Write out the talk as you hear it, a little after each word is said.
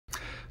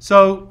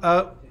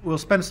So we'll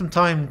spend some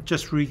time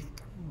just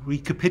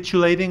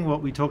recapitulating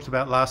what we talked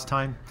about last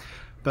time.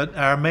 But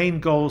our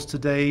main goals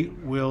today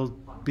will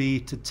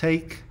be to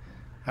take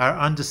our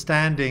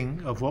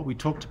understanding of what we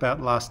talked about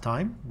last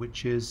time,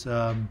 which is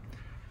a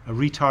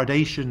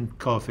retardation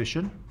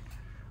coefficient,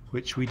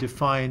 which we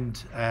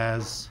defined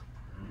as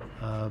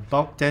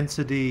bulk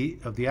density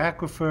of the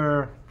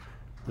aquifer,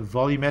 the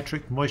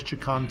volumetric moisture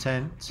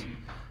content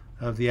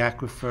of the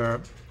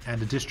aquifer,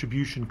 and a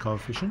distribution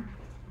coefficient.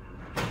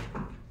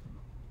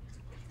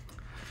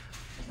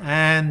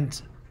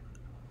 And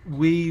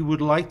we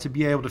would like to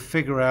be able to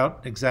figure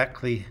out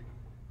exactly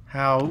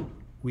how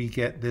we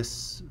get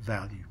this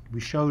value. We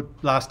showed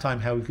last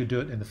time how we could do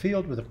it in the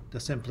field with a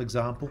simple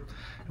example,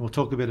 and we'll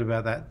talk a bit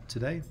about that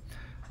today.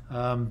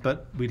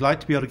 But we'd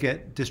like to be able to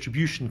get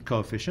distribution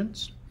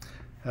coefficients,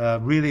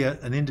 really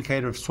an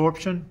indicator of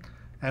sorption,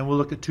 and we'll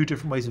look at two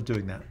different ways of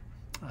doing that.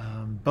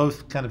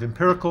 Both kind of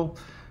empirical,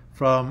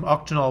 from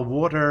octanol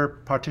water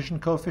partition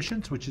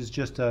coefficients, which is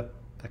just a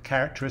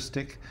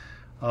characteristic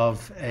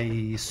of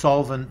a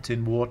solvent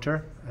in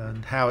water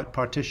and how it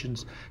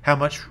partitions, how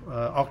much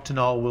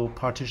octanol will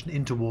partition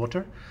into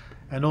water,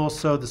 and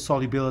also the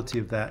solubility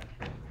of that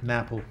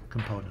NAPL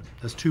component.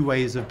 There's two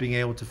ways of being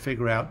able to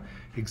figure out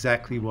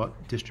exactly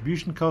what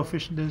distribution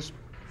coefficient is.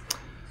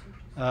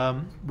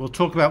 We'll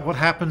talk about what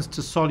happens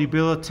to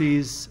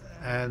solubilities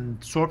and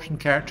sorption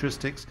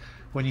characteristics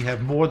when you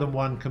have more than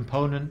one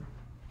component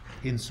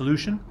in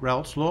solution,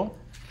 Raoult's law.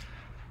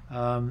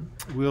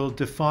 We'll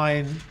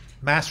define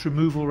mass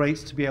removal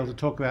rates to be able to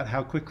talk about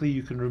how quickly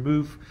you can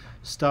remove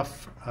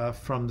stuff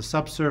from the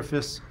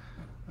subsurface,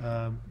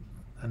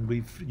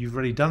 and you've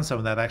already done some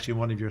of that actually in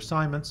one of your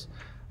assignments,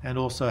 and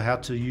also how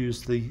to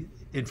use the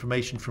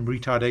information from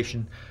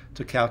retardation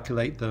to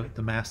calculate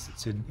the mass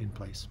that's in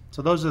place.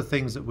 So those are the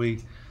things that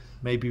we'll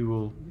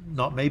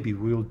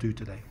do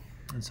today.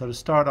 And so to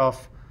start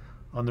off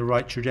on the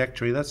right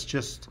trajectory, let's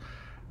just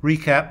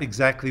recap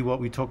exactly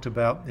what we talked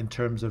about in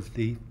terms of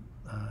the,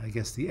 I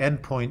guess, the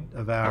end point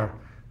of our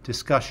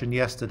discussion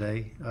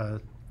yesterday,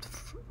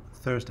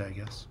 Thursday, I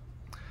guess,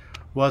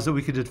 was that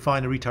we could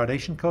define a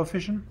retardation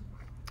coefficient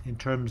in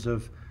terms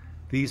of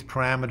these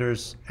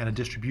parameters and a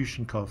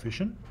distribution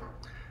coefficient,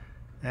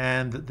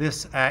 and that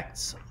this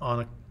acts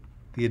on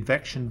the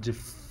advection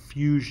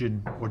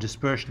diffusion or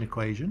dispersion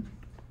equation.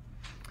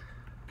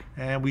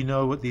 And we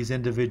know what these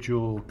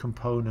individual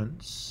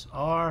components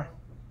are.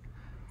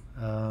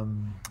 A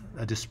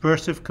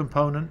dispersive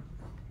component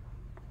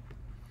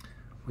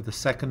with a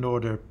second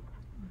order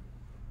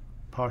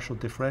partial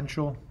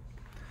differential,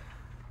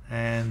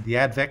 and the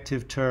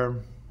advective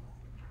term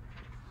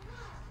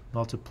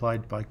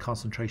multiplied by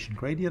concentration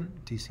gradient,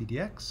 dc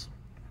dx.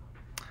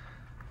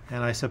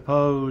 And I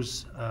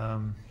suppose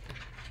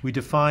we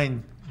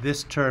define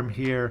this term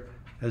here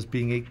as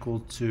being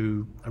equal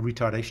to a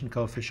retardation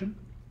coefficient.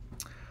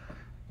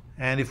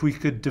 And if we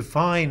could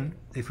divide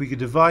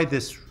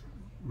this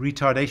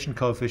retardation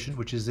coefficient,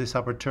 which is this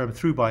upper term,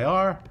 through by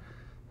r,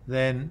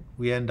 then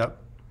we end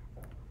up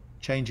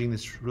changing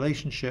this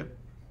relationship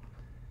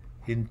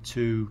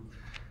into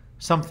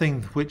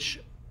something which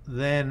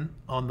then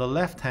on the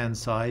left-hand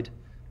side,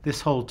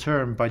 this whole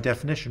term by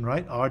definition,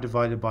 right, r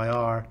divided by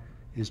r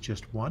is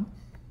just 1.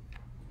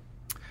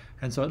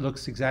 And so it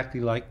looks exactly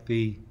like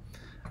the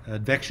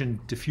advection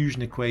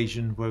diffusion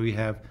equation, where we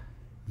have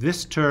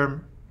this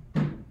term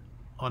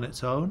on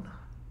its own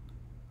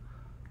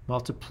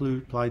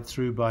multiplied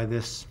through by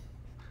this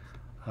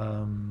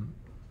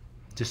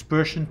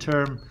dispersion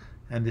term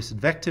and this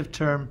advective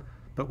term,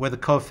 but where the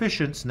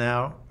coefficients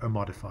now are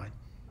modified.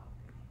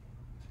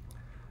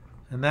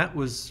 And that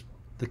was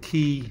the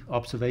key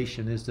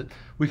observation, is that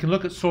we can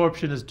look at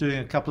sorption as doing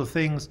a couple of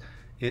things.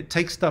 It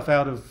takes stuff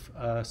out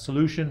of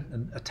solution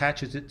and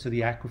attaches it to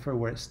the aquifer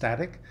where it's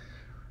static.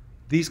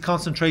 These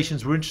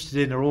concentrations we're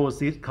interested in are always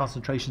the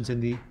concentrations in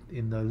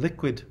the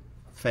liquid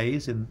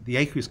phase, in the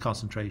aqueous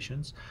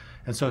concentrations.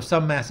 And so if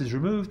some mass is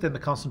removed, then the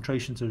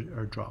concentrations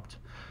are dropped.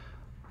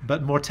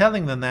 But more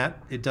telling than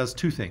that, it does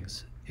two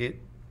things.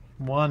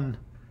 One,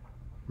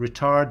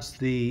 retards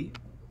the,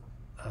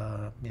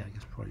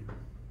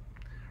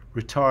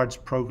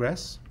 retards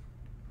progress.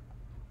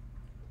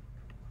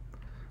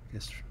 I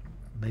guess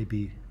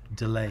maybe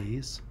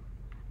delays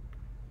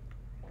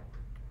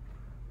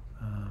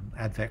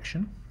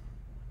advection.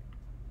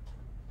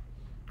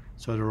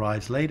 So it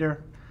arrives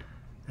later.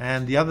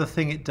 And the other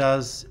thing it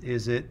does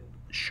is it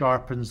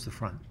sharpens the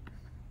front.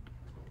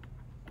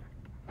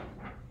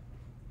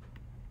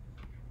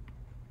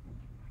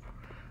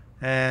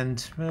 And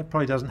it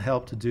probably doesn't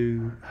hurt to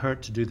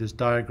do this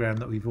diagram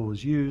that we've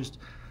always used,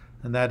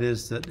 and that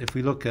is that if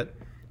we look at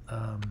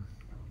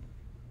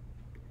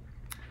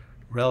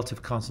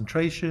relative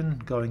concentration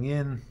going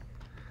in,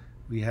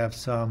 we have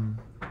some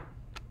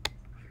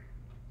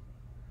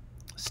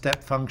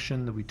step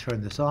function that we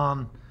turn this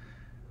on.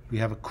 We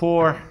have a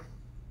core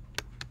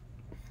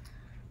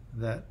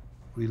that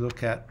we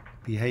look at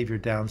behavior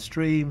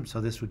downstream, so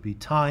this would be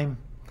time.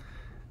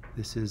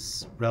 This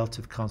is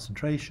relative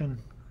concentration.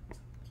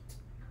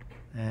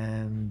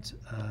 and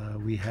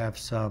we have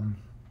some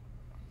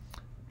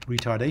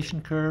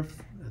retardation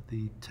curve at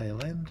the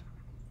tail end,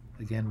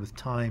 again with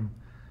time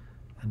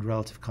and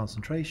relative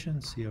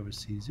concentration, C over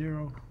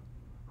C0.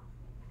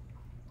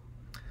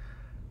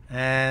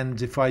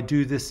 And if I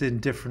do this in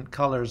different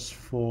colors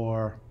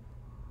for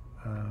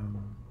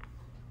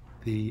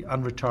the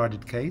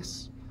unretarded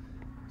case,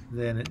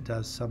 then it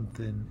does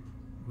something,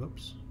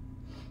 whoops,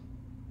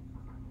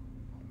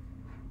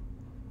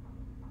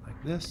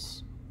 like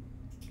this.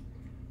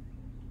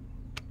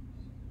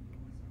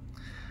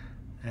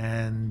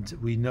 And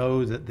we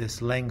know that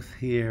this length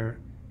here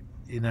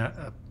in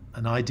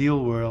an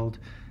ideal world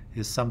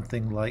is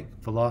something like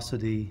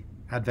velocity,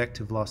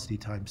 advective velocity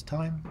times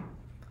time,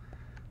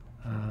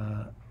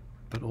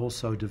 but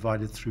also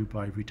divided through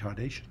by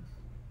retardation.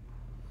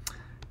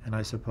 And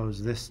I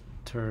suppose this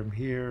term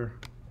here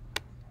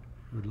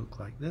would look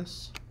like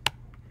this.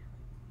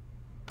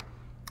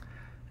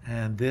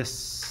 And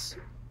this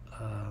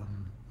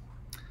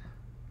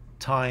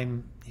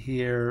time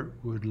here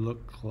would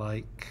look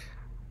like,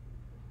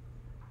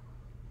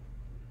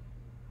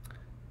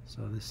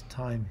 so this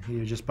time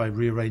here, just by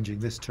rearranging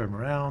this term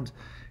around,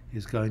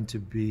 is going to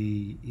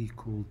be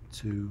equal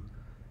to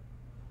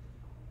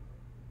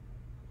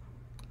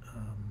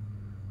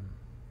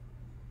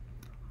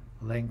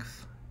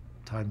length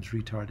times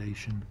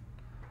retardation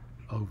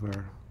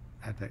over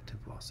advective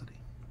velocity.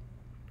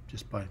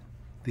 Just by,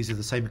 these are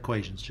the same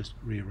equations, just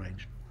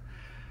rearranged.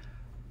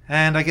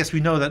 And I guess we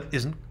know that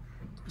isn't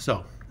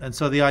so. And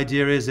so the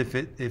idea is if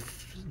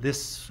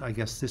this, I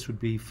guess this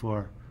would be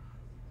for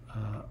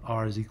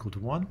r is equal to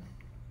 1.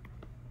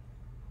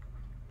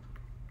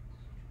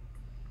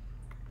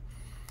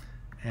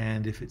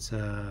 And if it's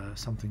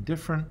something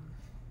different,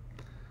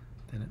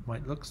 then it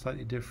might look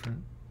slightly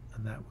different,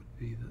 and that would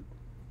be that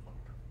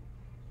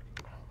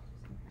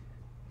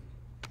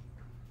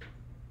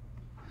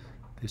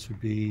this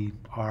would be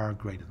r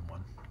greater than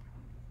 1.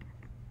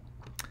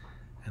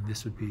 And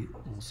this would be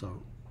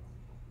also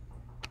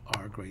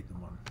r greater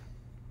than 1.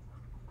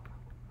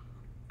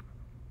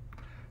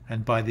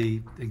 And by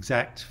the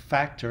exact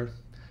factor,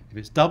 if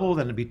it's double,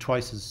 then it'd be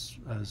twice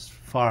as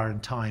far in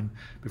time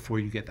before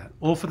you get that,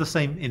 all for the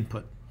same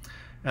input.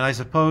 And I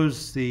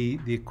suppose the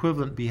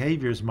equivalent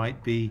behaviors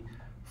might be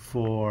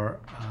for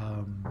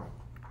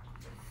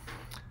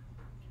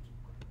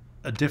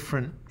a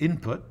different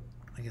input.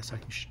 I guess I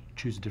can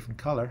choose a different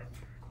color.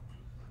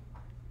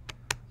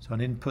 So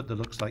an input that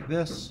looks like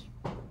this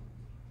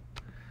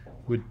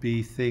would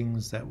be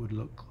things that would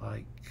look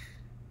like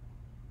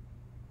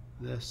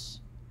this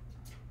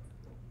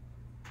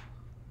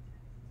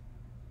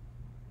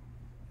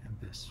and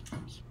this.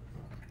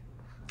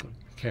 So be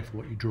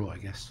careful what you draw, I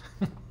guess.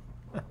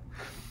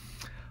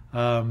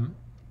 And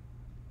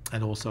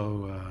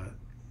also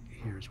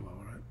here as well,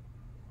 right?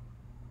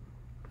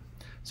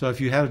 So if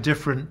you have a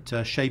different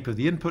shape of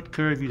the input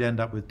curve, you'd end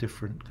up with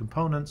different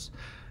components.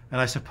 And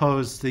I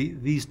suppose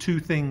these two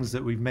things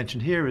that we've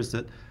mentioned here is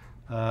that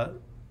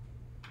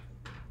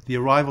the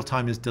arrival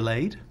time is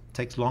delayed,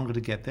 takes longer to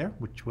get there,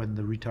 which when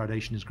the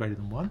retardation is greater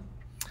than 1.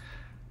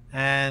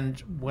 And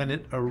when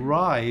it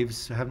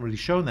arrives, I haven't really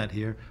shown that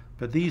here,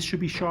 but these should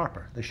be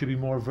sharper. They should be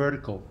more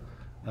vertical,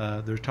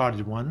 the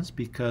retarded ones,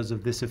 because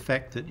of this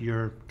effect that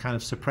you're kind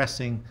of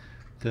suppressing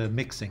the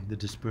mixing, the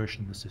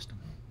dispersion in the system.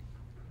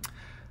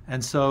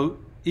 And so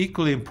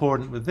equally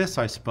important with this,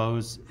 I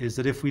suppose, is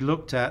that if we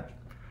looked at,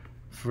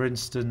 for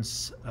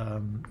instance,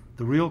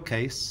 the real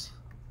case,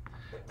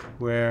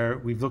 where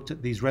we've looked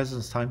at these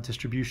residence time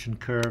distribution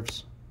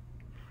curves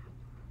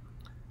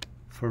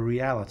for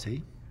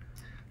reality.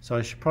 So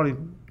I should probably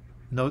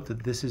note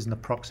that this is an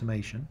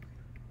approximation.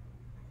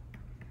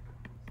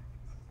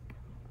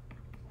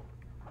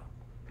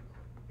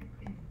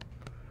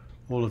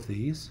 All of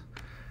these,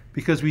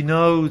 because we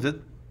know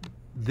that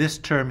this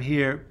term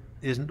here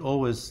isn't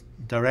always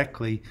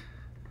directly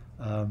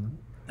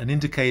an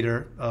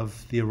indicator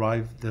of the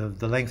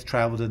length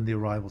traveled and the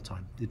arrival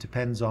time. It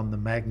depends on the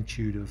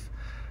magnitude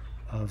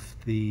of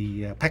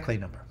the Peclet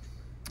number.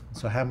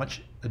 So how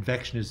much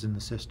advection is in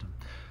the system.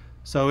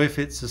 So if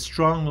it's a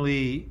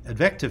strongly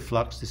advective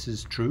flux, this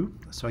is true.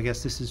 So I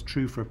guess this is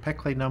true for a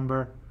Peclet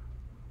number,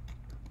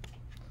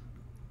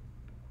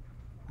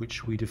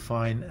 which we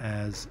define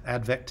as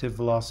advective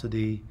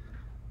velocity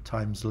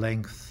times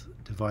length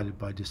divided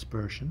by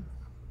dispersion.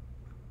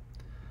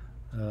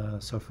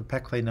 So for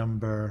Peclet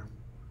number,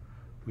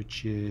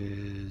 which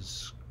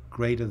is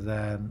greater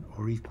than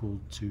or equal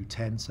to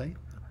 10, say,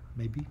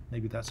 maybe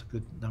that's a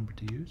good number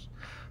to use,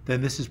 then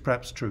this is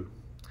perhaps true.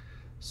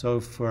 So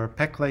for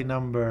Peclet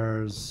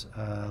numbers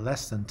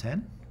less than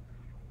 10,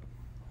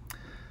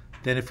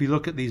 then if we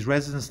look at these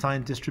residence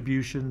time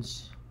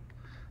distributions,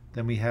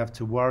 then we have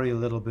to worry a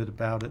little bit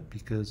about it,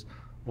 because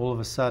all of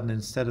a sudden,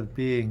 instead of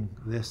being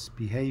this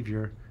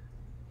behavior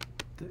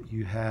that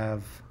you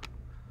have,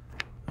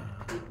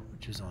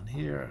 which is on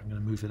here, I'm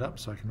going to move it up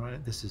so I can write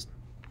it. This is,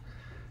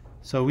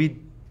 so we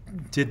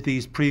did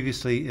these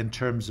previously in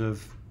terms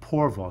of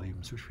pore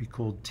volumes, which we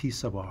called T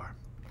sub r.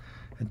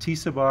 And T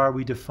sub r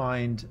we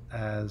defined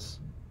as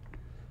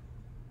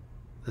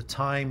the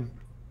time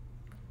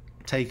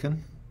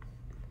taken,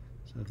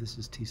 so this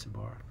is t sub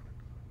r,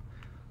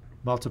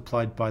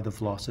 multiplied by the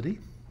velocity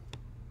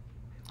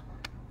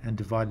and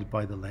divided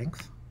by the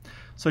length.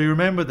 So you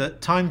remember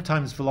that time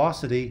times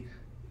velocity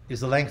is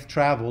the length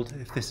traveled,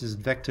 if this is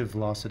vector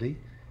velocity,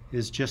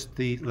 is just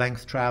the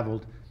length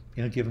traveled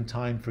in a given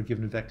time for a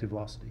given vector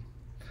velocity.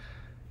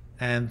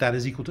 And that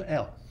is equal to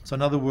L. So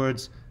in other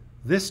words,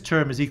 this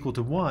term is equal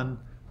to 1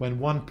 when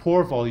one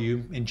pore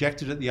volume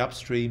injected at the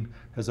upstream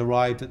has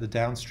arrived at the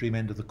downstream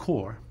end of the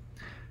core.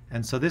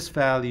 And so this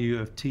value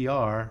of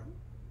TR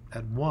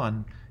at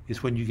 1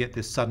 is when you get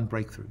this sudden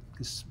breakthrough.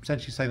 It's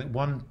essentially saying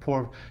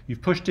that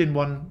you've pushed in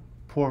one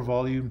pore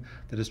volume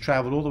that has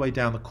traveled all the way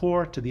down the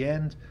core to the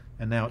end,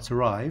 and now it's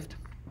arrived.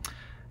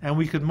 And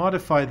we could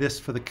modify this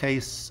for the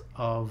case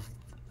of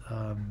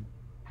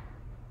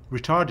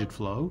retarded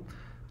flow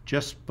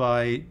just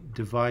by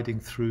dividing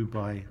through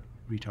by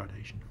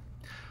retardation.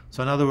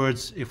 So in other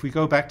words, if we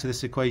go back to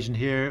this equation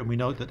here and we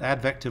note that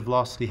add vector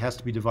velocity has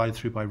to be divided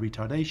through by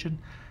retardation,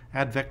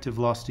 add vector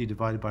velocity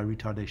divided by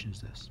retardation is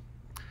this.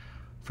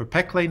 For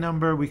Peclet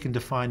number, we can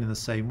define in the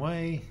same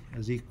way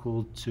as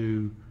equal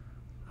to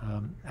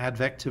add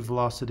vector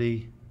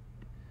velocity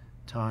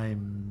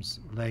times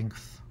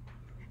length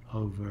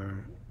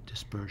over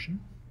dispersion,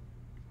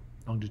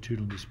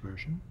 longitudinal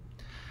dispersion.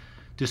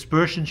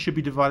 Dispersion should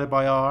be divided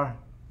by r,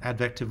 add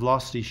vector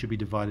velocity should be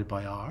divided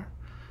by r.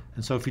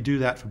 And so if we do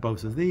that for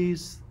both of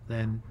these,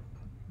 then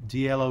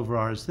dl over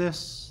r is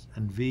this,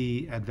 and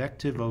v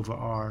advective over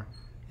r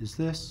is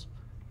this,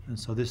 and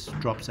so this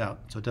drops out.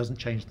 So it doesn't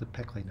change the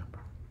Peclet number.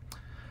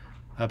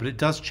 But it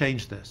does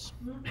change this.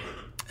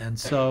 And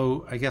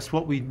so I guess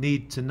what we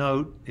need to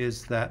note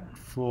is that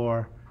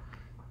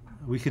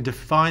we can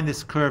define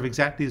this curve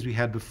exactly as we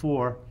had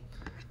before.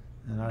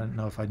 And I don't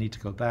know if I need to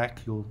go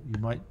back. You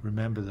might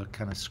remember the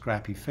kind of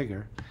scrappy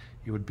figure.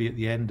 It would be at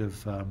the end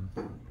of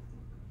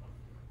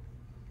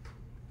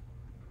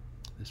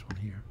this one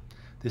here.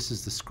 This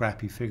is the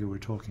scrappy figure we're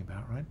talking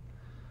about, right?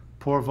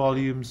 Pore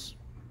volumes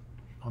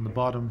on the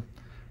bottom,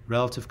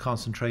 relative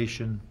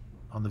concentration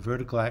on the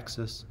vertical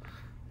axis,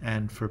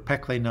 and for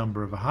Peclet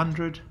number of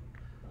 100,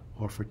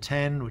 or for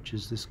 10, which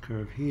is this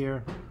curve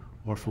here,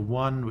 or for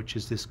 1, which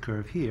is this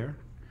curve here.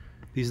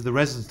 These are the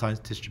residence time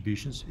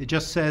distributions. It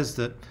just says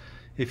that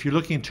if you're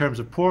looking in terms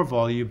of pore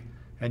volume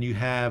and you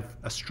have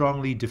a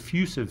strongly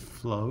diffusive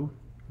flow,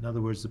 in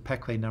other words, the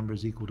Peclet number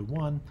is equal to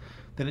 1,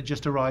 then it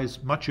just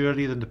arrives much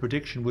earlier than the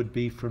prediction would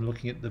be from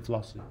looking at the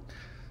velocity.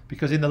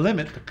 Because in the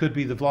limit, it could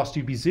be the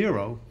velocity would be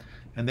 0,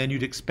 and then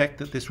you'd expect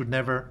that this would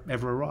never,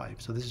 ever arrive.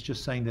 So this is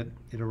just saying that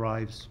it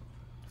arrives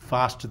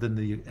faster than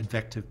the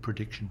advective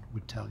prediction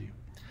would tell you.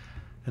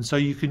 And so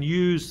you can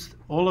use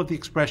all of the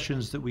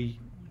expressions that we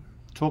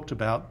talked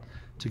about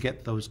to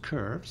get those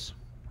curves,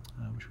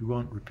 which we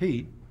won't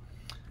repeat,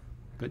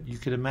 but you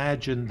could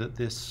imagine that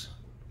this,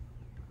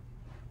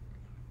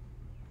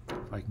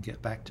 if I can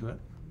get back to it,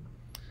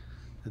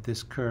 that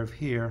this curve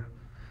here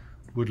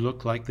would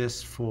look like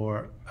this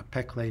for a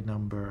Peclet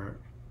number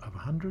of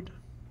 100.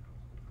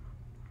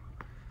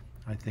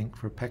 I think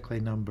for a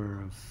Peclet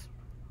number of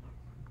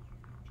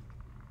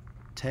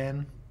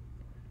 10,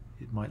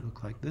 it might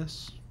look like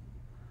this.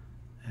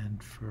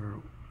 And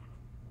for,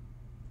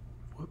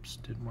 whoops,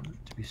 didn't want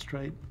it to be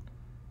straight.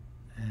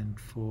 And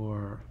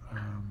for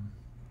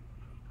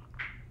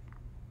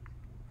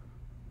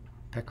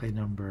Peclet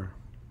number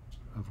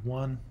of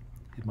 1,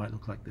 it might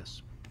look like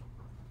this.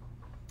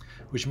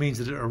 Which means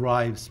that it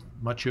arrives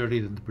much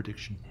earlier than the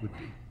prediction would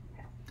be.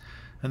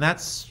 And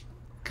that's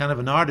kind of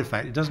an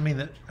artifact. It doesn't mean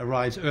that it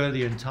arrives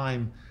earlier in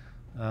time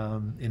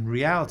in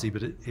reality,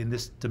 but in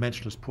this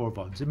dimensionless pore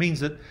volumes. It means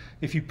that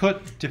if you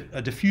put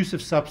a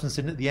diffusive substance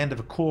in at the end of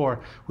a core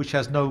which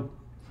has no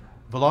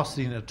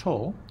velocity in it at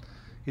all,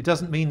 it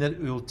doesn't mean that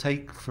it will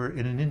take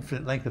in an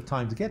infinite length of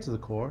time to get to the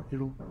core.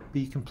 It'll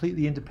be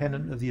completely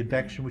independent of the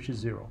advection, which is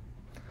 0.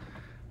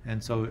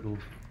 And so it'll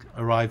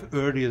arrive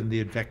earlier than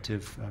the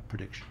advective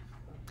prediction.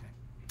 Okay.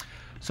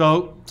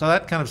 So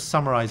that kind of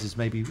summarizes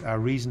maybe our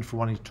reason for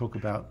wanting to talk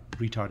about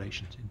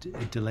retardation.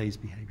 It delays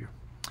behavior.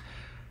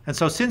 And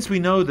so since we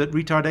know that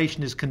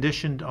retardation is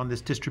conditioned on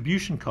this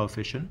distribution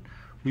coefficient,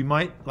 we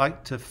might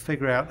like to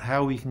figure out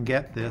how we can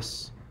get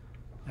this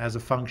as a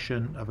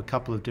function of a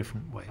couple of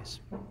different ways.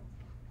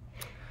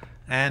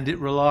 And it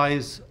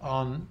relies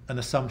on an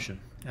assumption.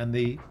 And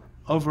the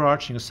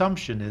overarching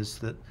assumption is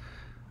that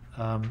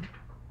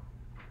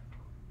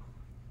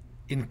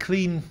in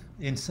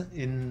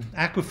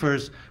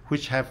aquifers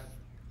which have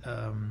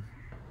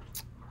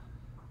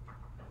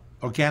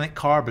organic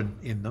carbon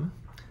in them,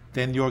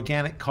 then the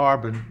organic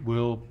carbon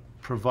will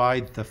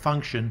provide the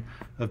function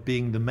of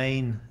being the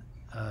main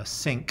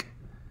sink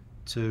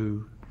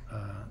to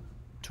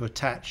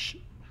attach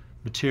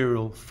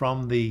material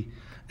from the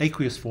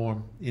aqueous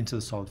form into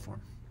the solid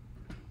form.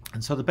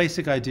 And so the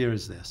basic idea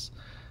is this,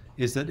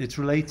 is that it's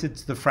related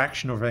to the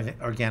fraction of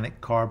organic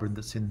carbon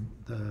that's in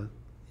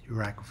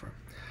your aquifer.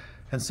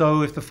 And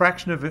so if the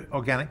fraction of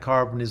organic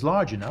carbon is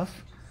large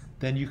enough,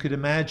 then you could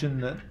imagine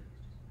that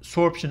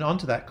sorption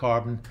onto that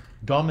carbon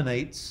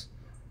dominates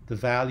the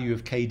value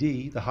of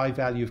Kd, the high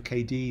value of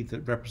Kd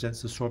that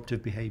represents the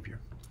sorptive behavior.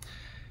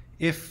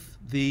 If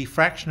the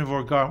fraction of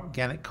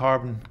organic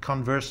carbon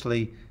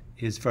conversely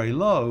is very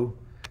low,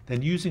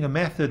 then using a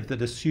method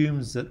that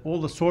assumes that all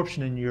the sorption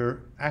in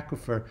your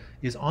aquifer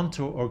is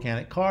onto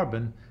organic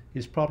carbon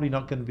is probably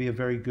not going to be a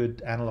very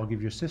good analog of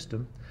your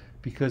system,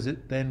 because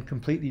it then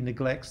completely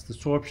neglects the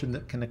sorption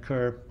that can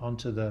occur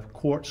onto the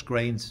quartz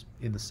grains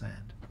in the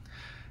sand.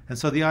 And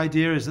so the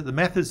idea is that the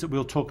methods that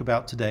we'll talk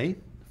about today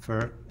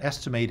for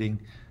estimating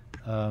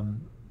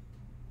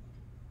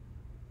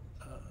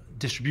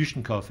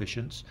distribution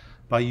coefficients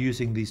by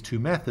using these two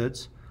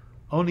methods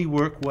only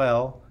work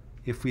well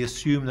if we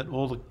assume that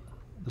all the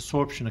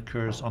sorption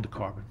occurs onto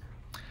carbon.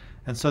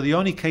 And so the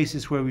only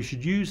cases where we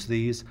should use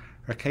these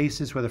are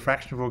cases where the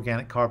fraction of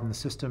organic carbon in the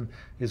system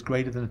is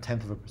greater than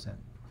 0.1%,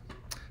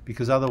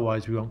 because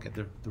otherwise we won't get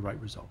the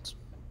right results.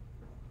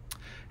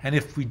 And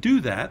if we do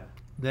that,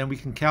 then we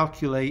can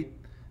calculate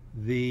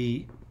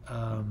the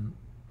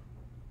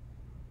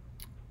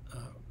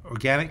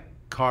organic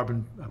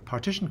carbon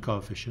partition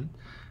coefficient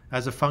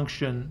as a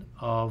function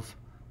of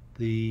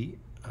the,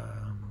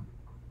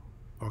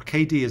 or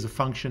Kd as a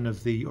function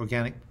of the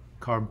organic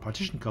carbon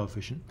partition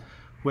coefficient,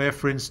 where,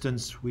 for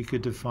instance, we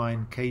could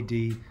define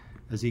Kd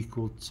as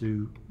equal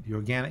to the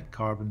organic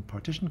carbon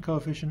partition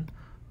coefficient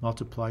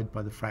multiplied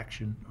by the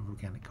fraction of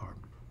organic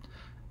carbon.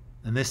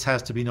 And this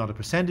has to be not a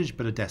percentage,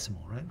 but a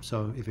decimal, right?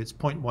 So if it's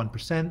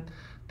 0.1%,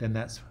 then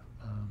that's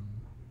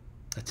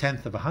a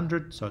tenth of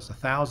 100, so it's a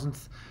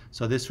thousandth.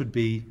 So this would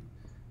be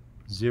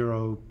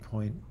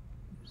 0.001.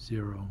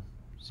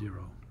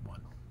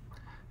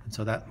 And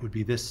so that would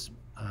be this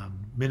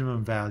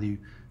minimum value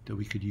that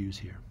we could use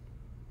here.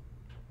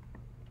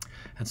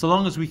 And so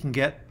long as we can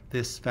get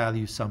this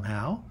value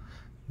somehow,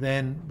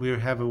 then we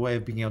have a way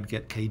of being able to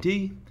get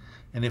Kd.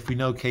 And if we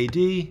know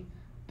Kd,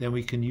 then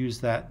we can use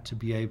that to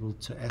be able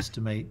to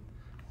estimate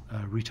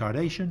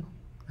retardation,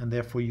 and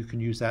therefore you can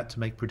use that to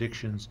make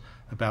predictions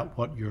about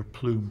what your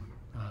plume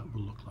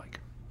will look like.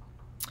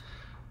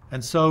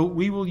 And so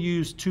we will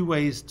use two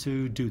ways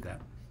to do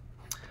that.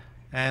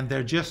 And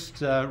they're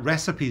just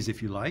recipes,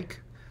 if you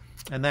like,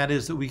 and that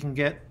is that we can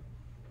get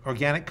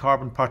organic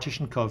carbon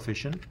partition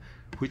coefficient,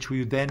 which we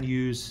would then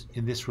use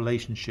in this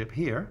relationship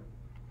here,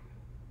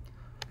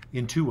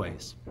 in two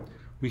ways.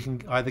 We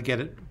can either get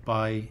it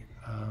by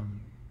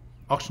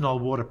octanol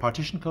water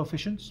partition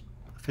coefficients,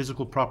 a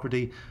physical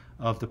property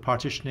of the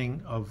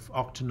partitioning of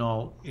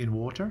octanol in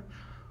water,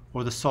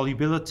 or the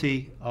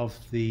solubility of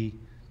the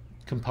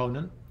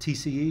component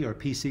TCE or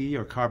PCE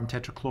or carbon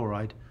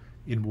tetrachloride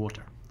in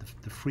water,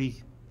 the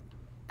free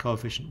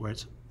coefficient where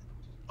it's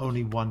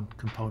only one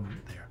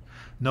component there,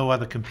 no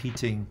other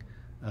competing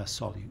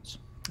solutes.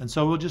 And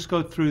so we'll just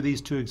go through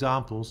these two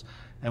examples,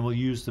 and we'll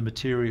use the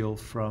material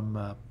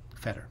from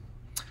Fetter.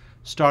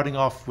 Starting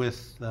off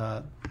with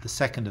the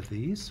second of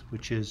these,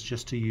 which is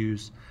just to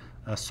use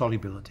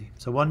solubility.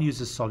 So one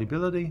uses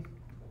solubility,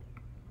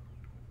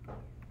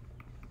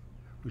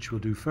 which we'll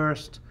do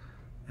first,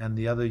 and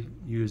the other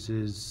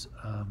uses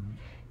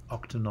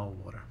octanol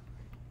water.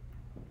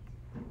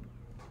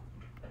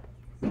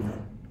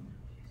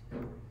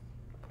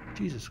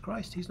 Jesus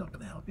Christ, he's not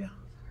going to help you.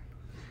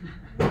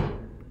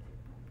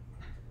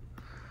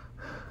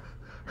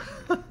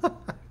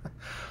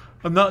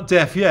 I'm not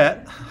deaf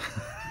yet.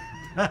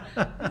 I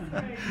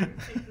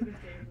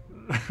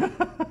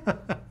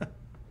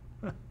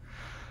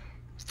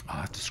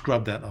have to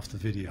scrub that off the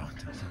video.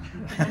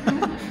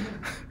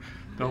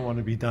 Don't want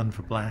to be done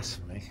for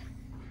blasphemy.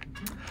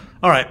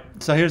 All right,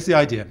 so here's the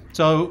idea.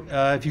 So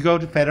if you go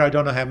to Fetter, I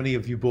don't know how many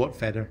of you bought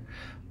Fetter,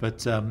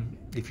 but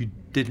if you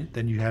didn't,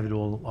 then you have it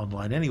all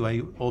online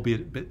anyway,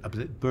 albeit a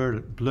bit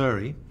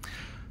blurry.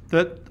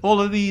 That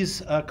all of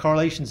these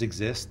correlations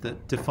exist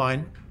that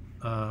define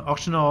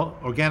octanol,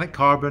 organic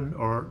carbon,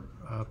 or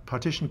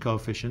partition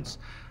coefficients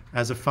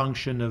as a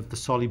function of the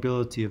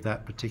solubility of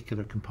that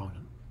particular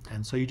component.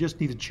 And so you just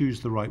need to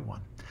choose the right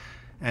one.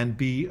 And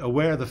be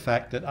aware of the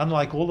fact that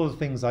unlike all of the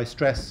things I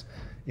stress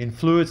in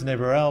fluids and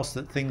everywhere else,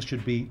 that things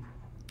should be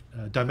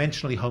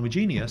dimensionally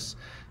homogeneous,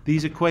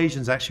 these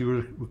equations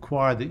actually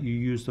require that you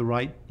use the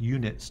right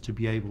units to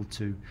be able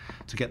to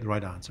get the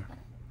right answer.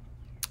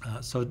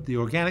 So the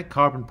organic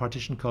carbon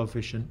partition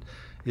coefficient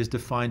is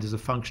defined as a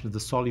function of the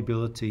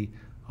solubility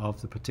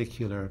of the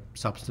particular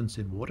substance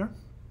in water.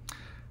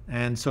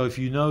 And so if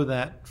you know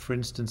that, for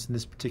instance, in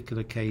this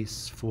particular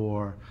case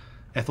for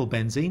ethyl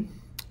benzene,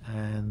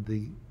 and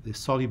the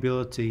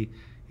solubility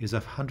is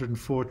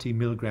 140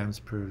 milligrams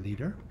per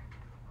liter,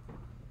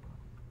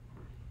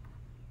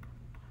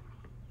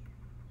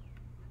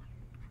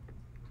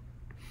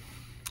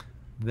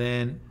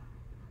 then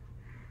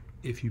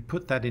if you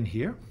put that in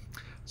here,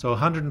 so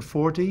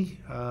 140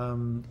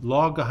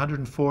 log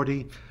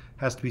 140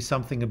 has to be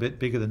something a bit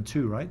bigger than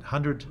 2, right?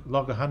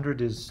 Log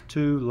 100 is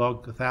 2,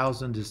 log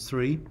 1000 is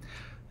 3.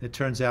 It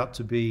turns out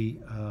to be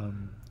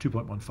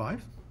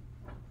 2.15.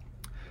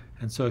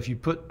 And so if you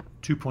put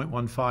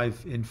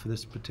 2.15 in for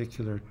this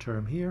particular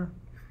term here,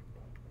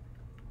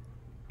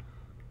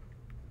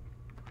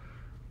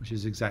 which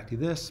is exactly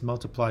this,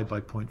 multiplied by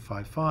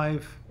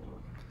 0.55.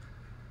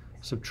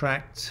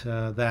 Subtract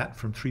that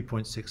from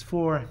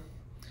 3.64.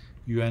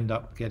 You end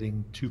up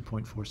getting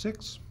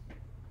 2.46.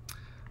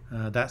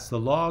 That's the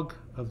log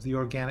of the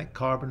organic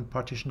carbon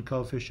partition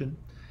coefficient.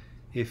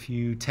 If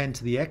you 10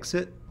 to the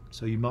exit,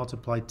 so you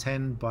multiply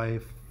 10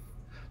 to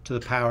the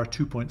power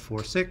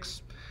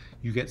 2.46,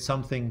 you get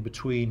something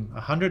between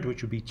 100,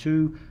 which would be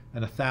 2,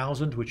 and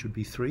 1,000, which would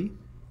be 3.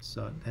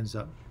 So it ends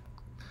up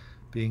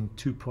being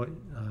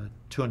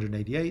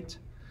 288,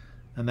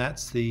 and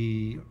that's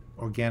the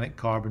organic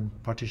carbon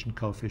partition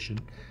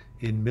coefficient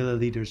in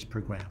milliliters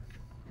per gram.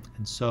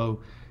 And so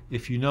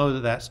if you know that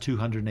that's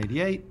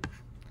 288,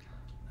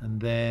 and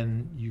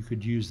then you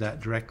could use that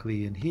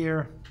directly in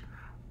here.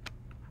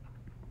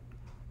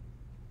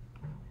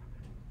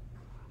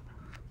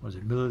 What is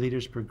it,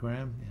 milliliters per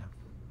gram? Yeah.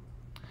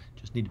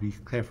 Just need to be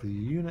careful with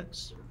your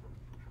units.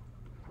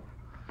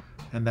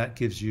 And that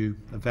gives you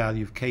a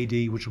value of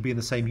Kd, which will be in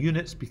the same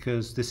units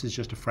because this is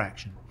just a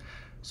fraction.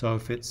 So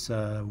if it's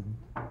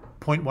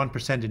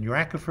 0.1% in your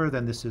aquifer,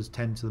 then this is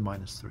 10 to the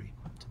minus 3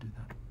 to do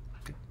that.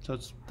 Okay, so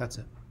that's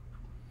it.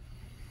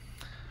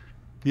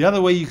 The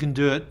other way you can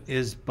do it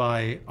is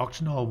by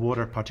octanol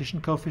water partition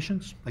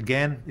coefficients.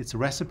 Again, it's a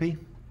recipe.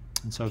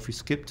 And so if you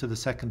skip to the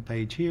second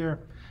page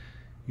here,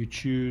 you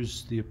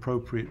choose the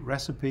appropriate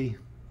recipe.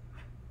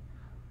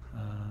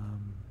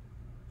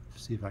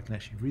 See if I can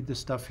actually read this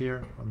stuff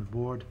here on the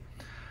board.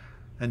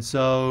 And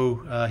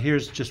so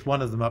here's just one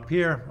of them up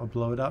here. I'll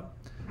blow it up.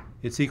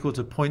 It's equal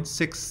to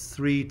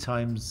 0.63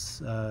 times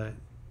the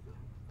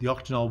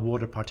octanol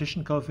water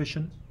partition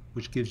coefficient,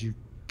 which gives you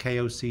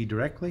KOC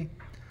directly.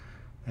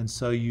 And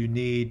so you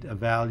need a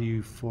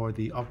value for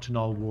the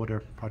octanol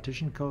water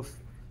partition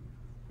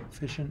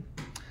coefficient.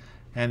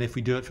 And if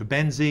we do it for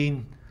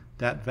benzene,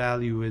 that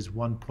value is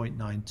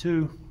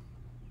 1.92.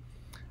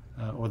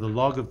 Or the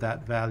log of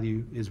that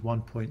value is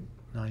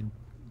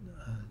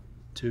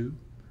 1.92.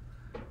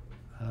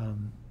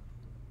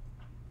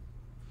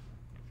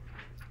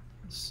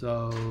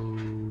 So,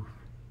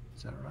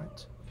 is that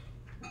right?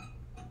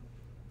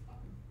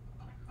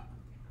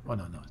 Oh,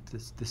 no,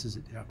 this is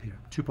it up here,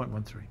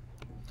 2.13.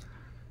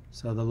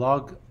 So the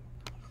log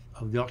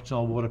of the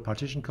octanol water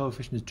partition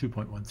coefficient is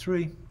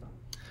 2.13.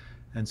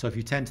 And so if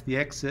you 10 to the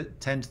exit,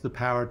 10 to the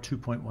power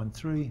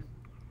 2.13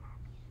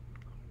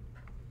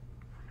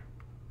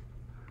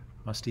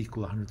 must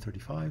equal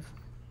 135,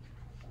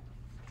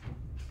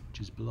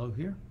 which is below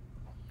here.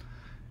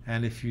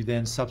 And if you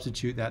then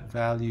substitute that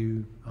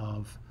value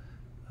of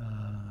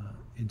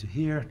into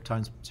here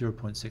times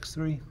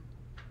 0.63,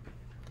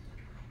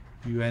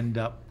 you end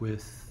up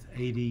with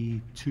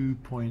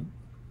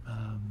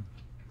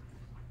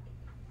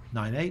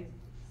 82.98.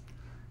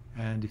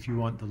 And if you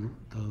want the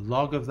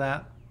log of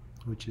that,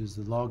 which is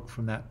the log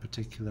from that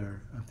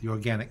particular of the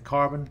organic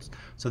carbons.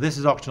 So this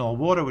is octanol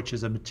water, which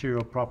is a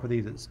material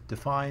property that's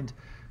defined.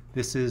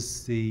 This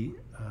is the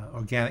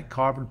organic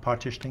carbon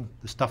partitioning,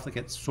 the stuff that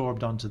gets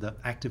sorbed onto the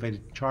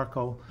activated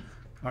charcoal,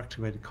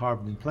 activated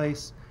carbon in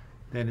place.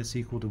 Then it's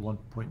equal to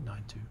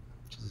 1.92,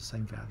 which is the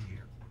same value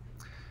here.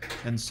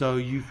 And so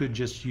you could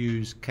just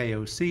use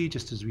KOC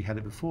just as we had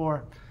it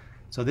before.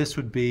 So this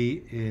would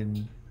be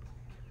in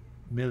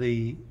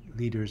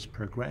milliliters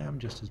per gram,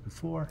 just as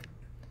before.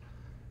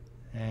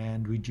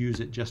 And we'd use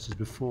it just as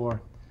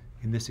before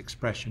in this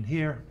expression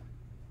here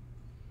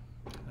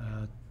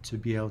to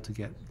be able to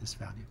get this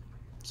value.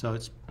 So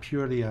it's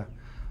purely a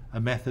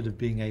method of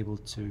being able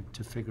to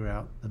figure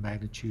out the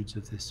magnitudes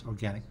of this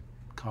organic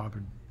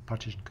carbon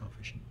partition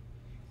coefficient.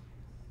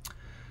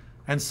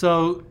 And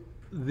so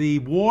the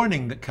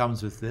warning that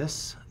comes with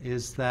this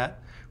is that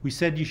we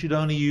said you should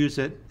only use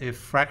it if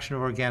fraction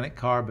of organic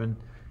carbon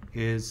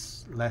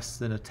is less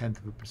than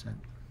 0.1%.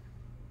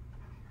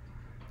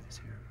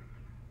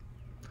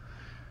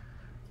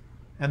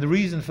 And the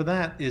reason for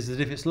that is that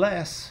if it's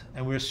less,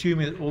 and we're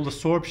assuming that all the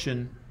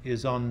sorption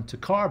is on to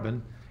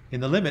carbon, in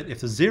the limit,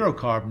 if there's 0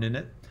 carbon in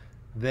it,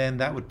 then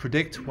that would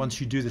predict, once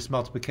you do this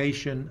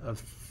multiplication of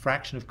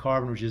fraction of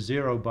carbon, which is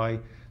 0, by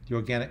the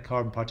organic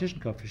carbon partition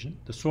coefficient,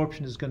 the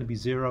sorption is going to be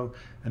 0,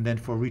 and then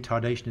for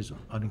retardation is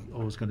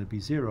always going to be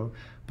 0.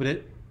 But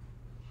it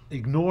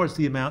ignores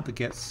the amount that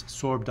gets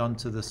sorbed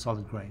onto the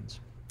solid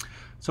grains.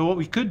 So what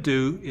we could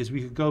do is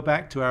we could go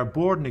back to our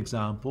Borden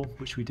example,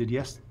 which we did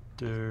yesterday,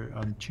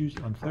 on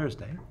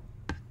Thursday,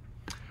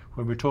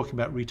 when we're talking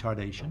about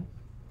retardation,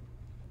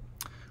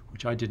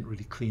 which I didn't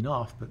really clean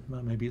off, but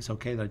maybe it's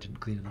okay that I didn't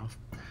clean it off.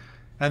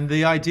 And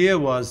the idea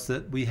was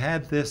that we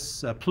had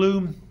this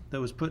plume that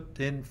was put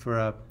in for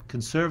a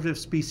conservative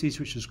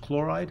species, which is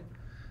chloride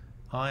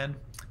ion,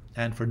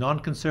 and for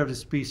non-conservative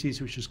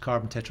species, which is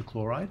carbon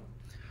tetrachloride.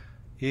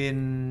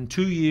 In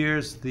 2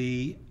 years,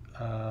 the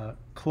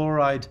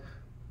chloride,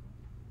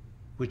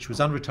 which was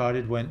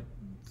unretarded, went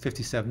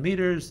 57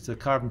 meters. The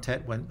carbon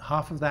tet went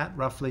half of that,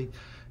 roughly.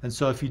 And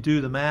so if you do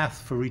the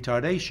math for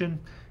retardation,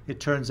 it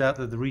turns out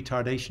that the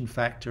retardation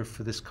factor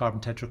for this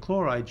carbon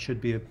tetrachloride should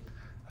be a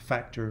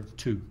factor of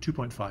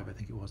 2.5, I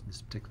think it was in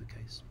this particular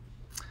case.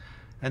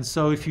 And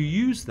so if you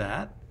use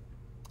that,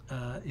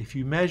 if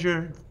you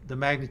measure the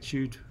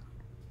magnitude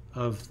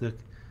of the,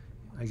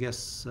 I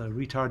guess,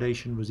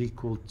 retardation was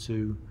equal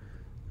to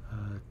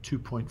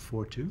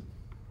 2.42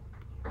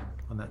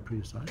 on that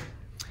previous slide.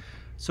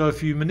 So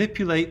if you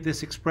manipulate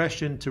this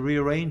expression to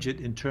rearrange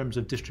it in terms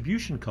of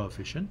distribution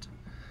coefficient,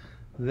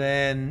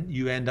 then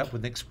you end up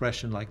with an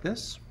expression like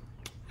this.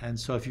 And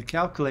so if you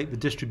calculate the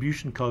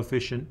distribution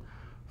coefficient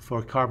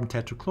for carbon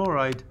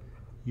tetrachloride,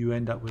 you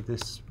end up with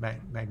this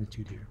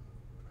magnitude here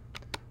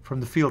from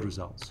the field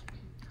results.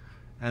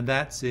 And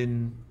that's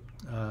in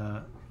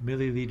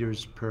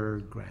milliliters per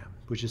gram,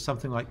 which is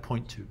something like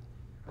 0.2.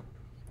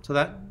 So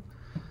that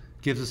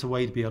gives us a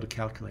way to be able to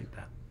calculate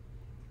that.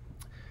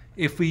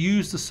 If we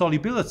use the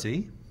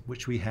solubility,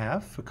 which we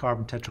have for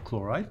carbon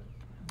tetrachloride,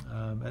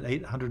 at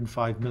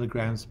 805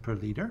 milligrams per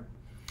liter,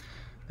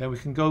 then we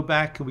can go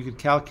back and we could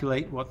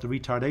calculate what the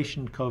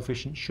retardation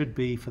coefficient should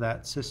be for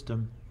that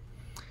system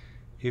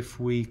if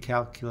we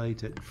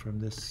calculate it from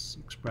this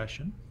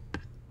expression.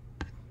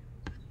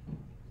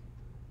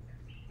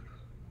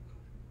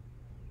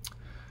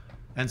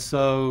 And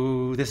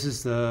so this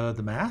is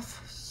the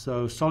math.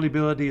 So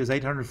solubility is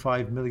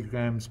 805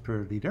 milligrams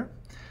per liter.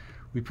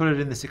 We put it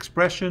in this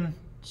expression,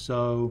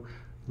 so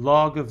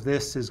log of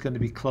this is going to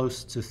be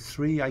close to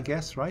 3, I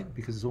guess, right?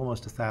 Because it's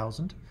almost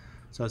 1,000.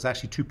 So it's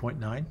actually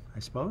 2.9, I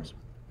suppose.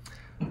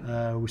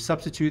 We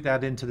substitute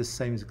that into the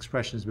same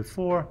expression as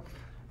before,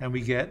 and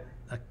we get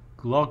a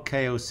log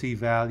KOC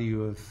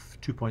value of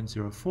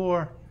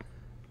 2.04,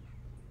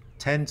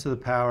 10 to the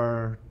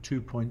power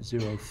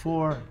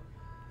 2.04,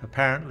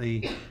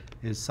 apparently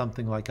is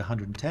something like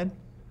 110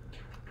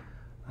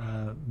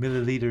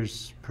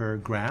 milliliters per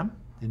gram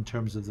in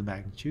terms of the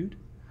magnitude.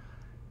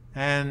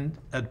 And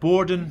at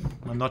Borden,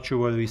 I'm not sure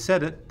whether we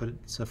said it, but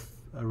it's a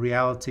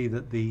reality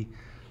that the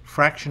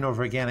fraction of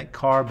organic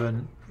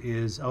carbon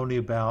is only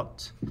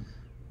about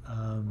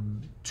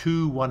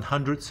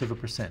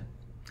 0.02%.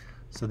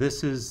 So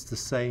this is the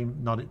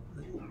same,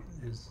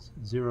 is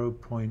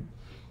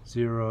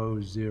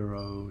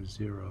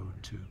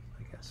 0.0002,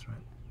 I guess,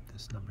 right?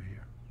 This number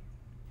here.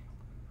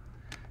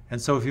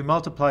 And so if you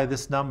multiply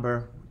this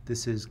number,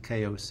 this is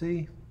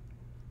KOC,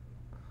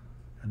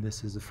 and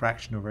this is a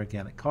fraction of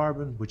organic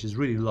carbon, which is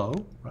really low,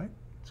 right?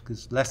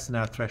 It's less than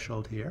our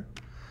threshold here.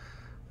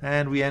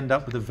 And we end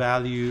up with a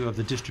value of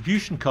the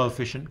distribution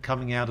coefficient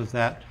coming out of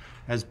that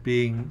as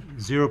being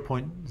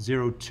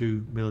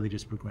 0.02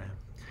 milliliters per gram.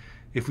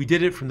 If we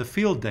did it from the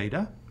field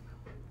data,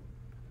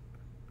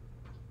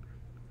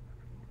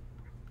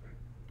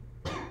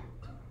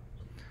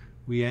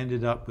 we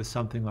ended up with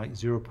something like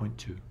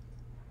 0.2,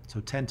 so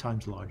 10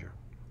 times larger.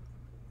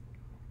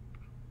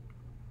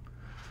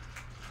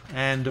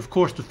 And of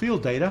course the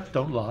field data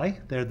don't lie,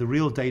 they're the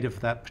real data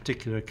for that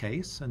particular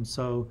case, and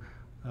so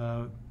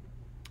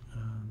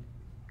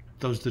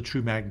those are the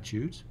true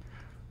magnitudes.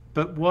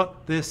 But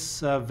what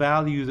this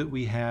value that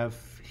we have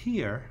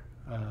here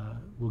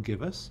will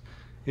give us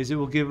is it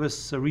will give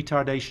us a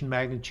retardation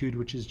magnitude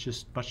which is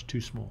just much too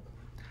small.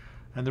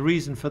 And the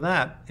reason for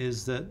that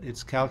is that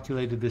it's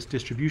calculated this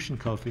distribution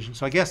coefficient.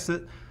 So I guess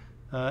that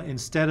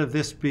instead of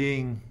this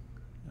being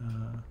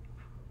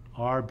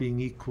R being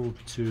equal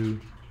to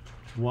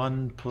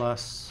 1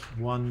 plus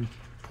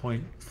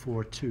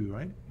 1.42,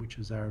 right, which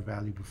was our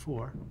value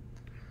before,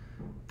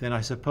 then I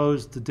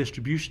suppose the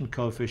distribution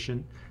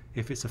coefficient,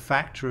 if it's a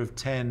factor of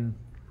 10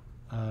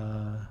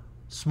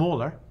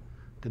 smaller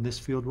than this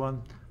field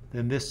one,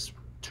 then this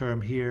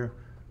term here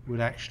would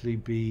actually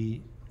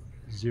be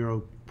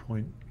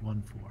 0.142.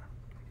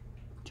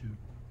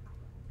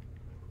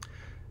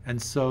 And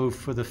so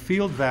for the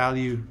field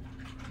value,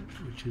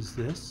 which is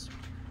this,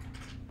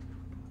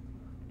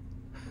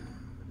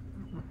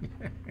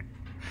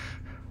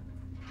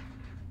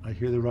 I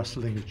hear the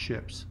rustling of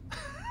chips.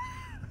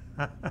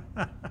 It's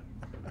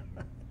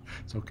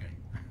okay.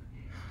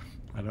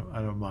 I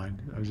don't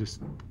mind.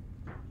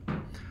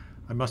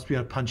 I must be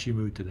in a punchy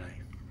mood today.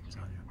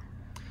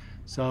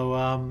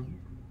 So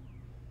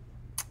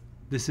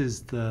this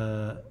is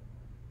the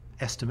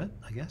estimate,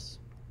 I guess.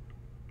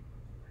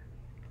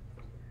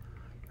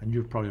 And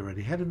you're probably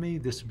already ahead of me.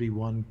 This would be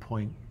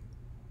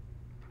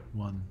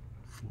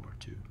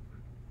 1.142,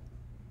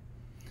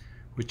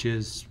 which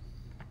is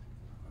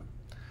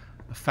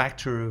a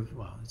factor of,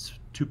 well, it's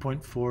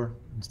 2.4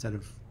 instead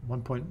of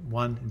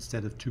 1.1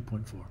 instead of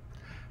 2.4.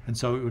 And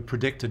so it would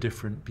predict a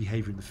different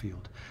behavior in the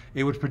field.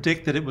 It would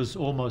predict that it was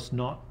almost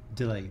not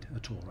delayed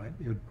at all, right?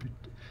 It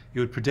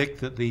would predict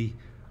that the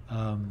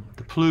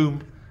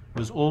plume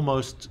was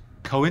almost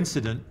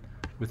coincident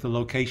with the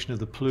location of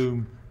the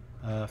plume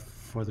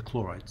for the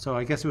chloride. So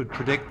I guess it would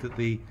predict that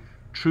the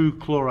true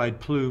chloride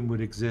plume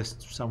would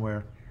exist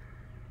somewhere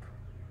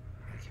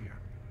like here.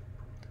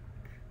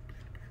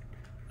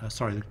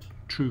 Sorry, the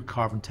true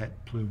carbon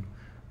tet plume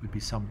would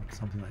be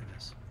something like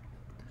this.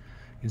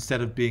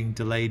 Instead of being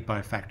delayed by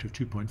a factor of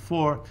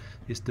 2.4,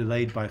 it's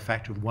delayed by a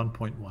factor of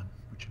 1.1,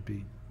 which would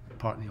be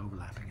partly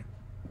overlapping it.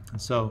 And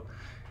so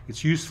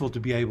it's useful to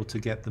be able to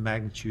get the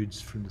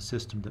magnitudes from the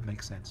system that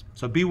make sense.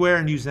 So beware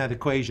in using that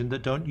equation,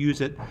 that don't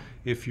use it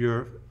if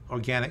your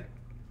organic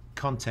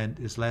content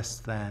is less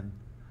than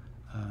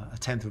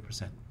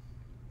 0.1%.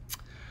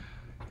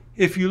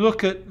 If you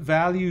look at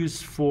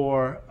values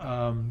for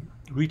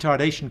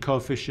retardation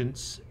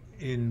coefficients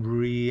in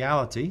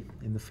reality,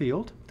 in the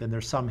field, then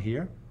there's some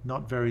here,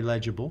 not very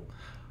legible.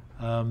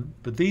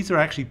 But these are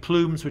actually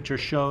plumes which are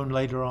shown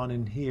later on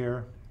in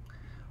here.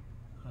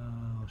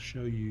 I'll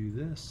show you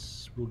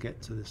this. We'll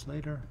get to this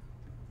later.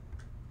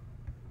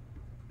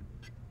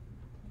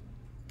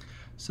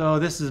 So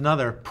this is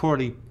another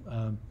poorly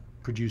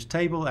produced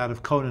table out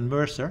of Cohn and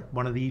Mercer,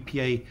 one of the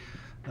EPA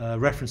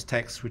reference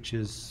texts, which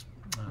is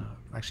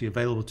actually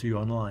available to you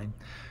online,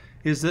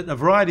 is that a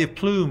variety of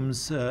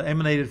plumes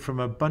emanated from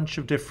a bunch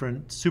of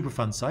different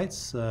Superfund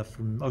sites,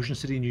 from Ocean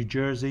City, New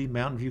Jersey,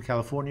 Mountain View,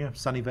 California,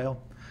 Sunnyvale,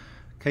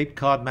 Cape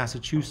Cod,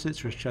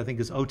 Massachusetts, which I think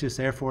is Otis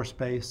Air Force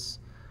Base,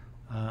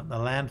 a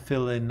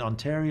landfill in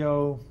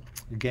Ontario,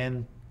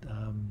 again,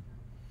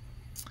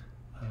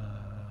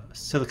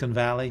 Silicon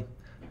Valley,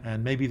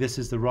 and maybe this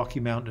is the Rocky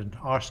Mountain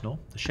Arsenal,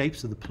 the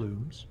shapes of the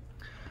plumes.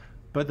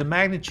 But the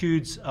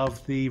magnitudes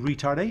of the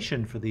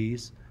retardation for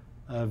these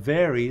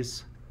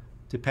varies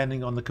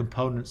depending on the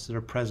components that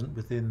are present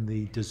within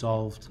the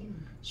dissolved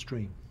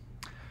stream.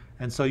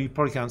 And so you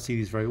probably can't see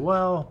these very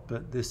well,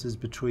 but this is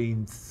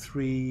between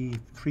 3.5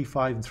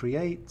 and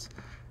 3.8.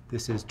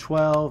 This is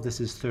 12,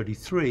 this is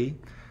 33.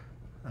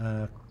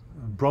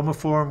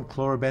 Bromoform,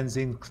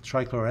 chlorobenzene,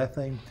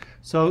 trichloroethane.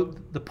 So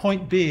the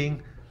point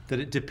being that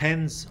it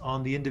depends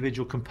on the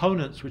individual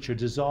components which are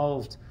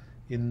dissolved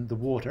in the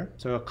water.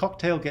 So a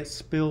cocktail gets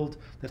spilled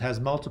that has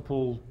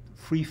multiple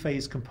free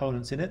phase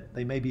components in it.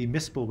 They may be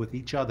miscible with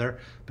each other,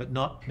 but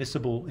not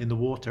miscible in the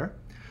water.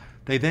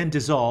 They then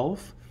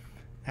dissolve,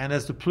 and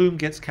as the plume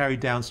gets carried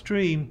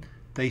downstream,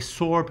 they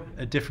sorb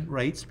at different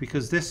rates,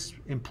 because this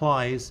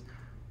implies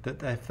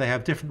that if they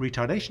have different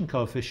retardation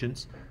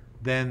coefficients,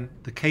 then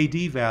the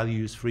KD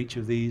values for each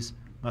of these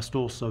must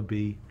also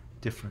be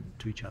different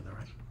to each other,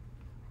 right?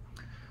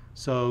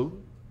 So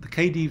the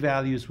KD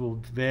values will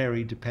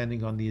vary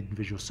depending on the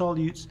individual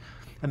solutes.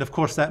 And of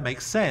course that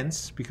makes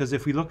sense, because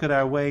if we look at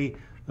our way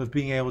of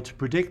being able to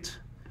predict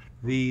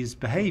these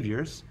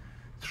behaviors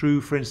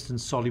through, for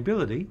instance,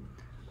 solubility,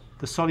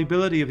 the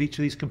solubility of each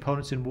of these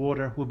components in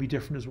water will be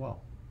different as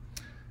well.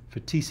 For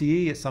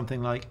TCE, it's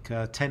something like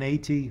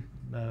 1080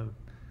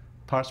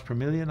 parts per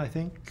million, I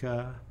think.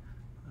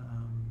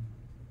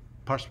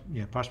 Parts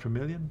per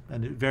million,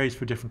 and it varies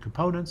for different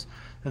components,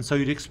 and so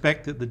you'd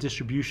expect that the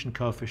distribution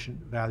coefficient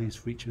values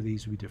for each of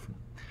these would be different.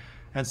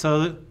 And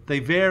so they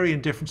vary in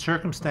different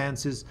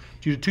circumstances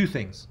due to two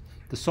things: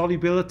 the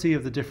solubility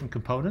of the different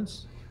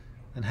components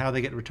and how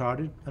they get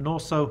retarded, and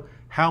also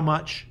how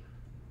much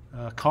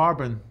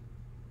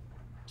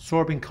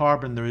sorbing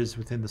carbon there is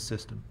within the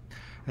system.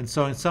 And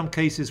so in some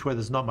cases where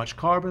there's not much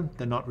carbon,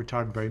 they're not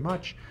retarded very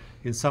much.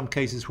 In some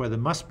cases where there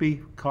must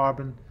be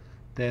carbon,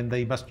 then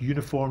they must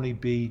uniformly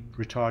be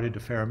retarded a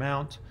fair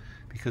amount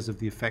because of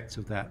the effects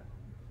of that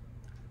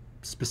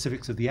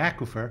specifics of the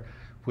aquifer,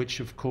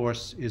 which of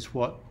course is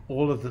what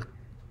all of the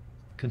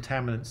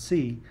contaminants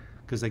see,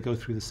 because they go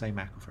through the same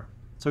aquifer.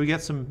 So we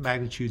get some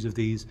magnitudes of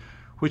these,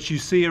 which you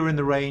see are in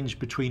the range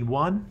between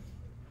 1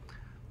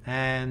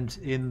 and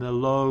in the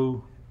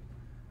low,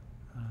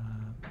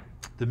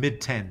 the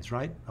mid-10s,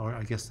 right? Or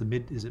I guess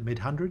is it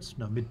mid-hundreds?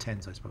 No,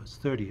 mid-10s, I suppose,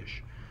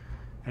 30-ish.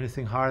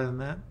 Anything higher than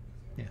that?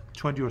 Yeah,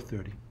 20 or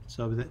 30.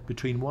 So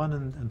between 1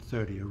 and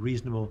 30 are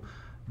reasonable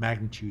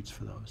magnitudes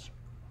for those.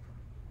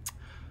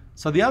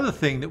 So the other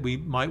thing that we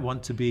might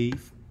want to be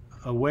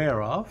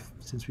aware of,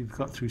 since we've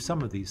got through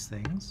some of these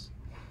things,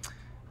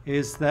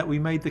 is that we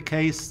made the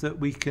case that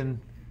we can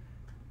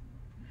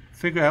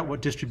figure out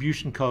what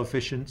distribution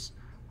coefficients,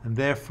 and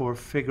therefore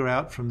figure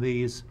out from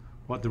these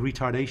what the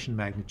retardation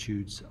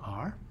magnitudes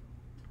are.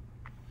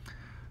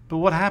 But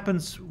what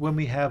happens when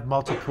we have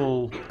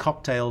multiple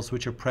cocktails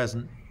which are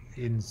present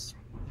in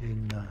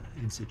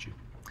situ?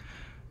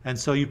 And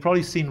so you've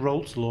probably seen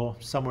Rolt's law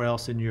somewhere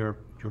else in your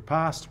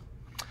past.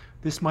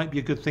 This might be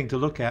a good thing to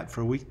look at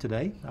for a week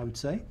today, I would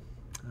say.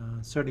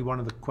 Certainly one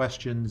of the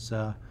questions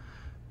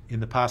in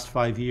the past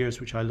 5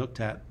 years which I looked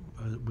at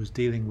was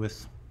dealing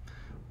with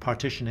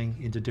partitioning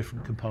into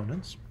different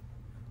components.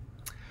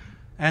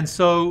 And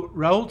so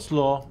Raoult's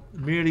law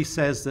merely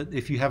says that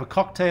if you have a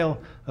cocktail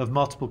of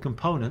multiple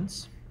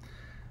components,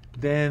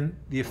 then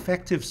the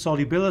effective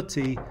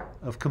solubility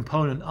of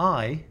component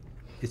I,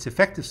 its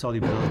effective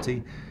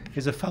solubility,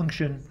 is a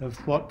function of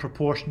what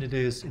proportion it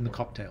is in the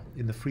cocktail,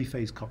 in the free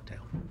phase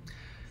cocktail.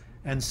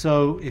 And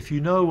so if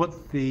you know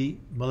what the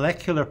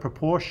molecular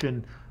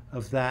proportion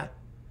of that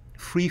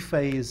free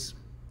phase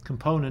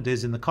component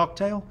is in the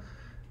cocktail,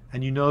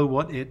 and you know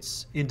what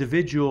its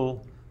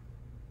individual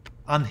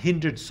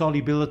unhindered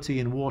solubility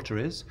in water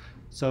is,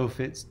 so if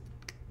it's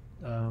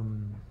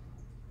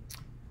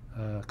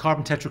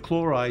carbon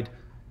tetrachloride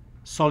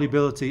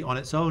solubility on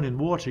its own in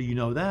water, you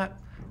know that.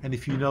 And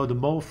if you know the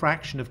mole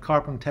fraction of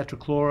carbon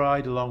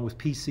tetrachloride along with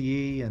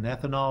PCE and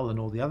ethanol and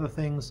all the other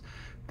things,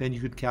 then you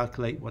could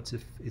calculate what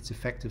its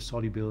effective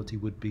solubility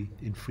would be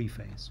in free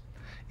phase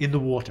in the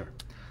water.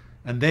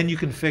 And then you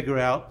can figure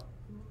out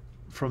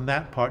from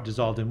that part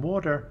dissolved in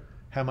water,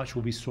 how much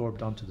will be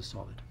sorbed onto the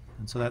solid.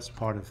 And so that's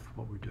part of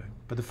what we're doing.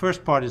 But the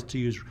first part is to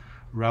use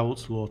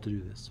Raoult's law to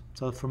do this.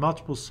 So for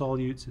multiple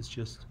solutes, it's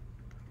just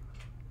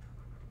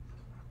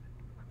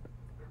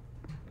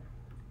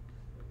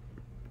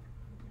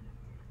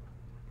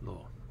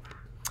law.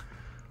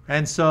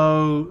 And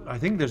so I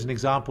think there's an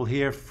example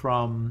here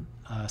from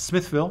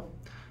Smithville,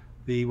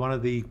 one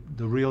of the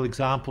real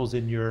examples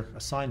in your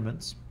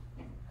assignments.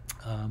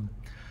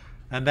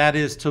 And that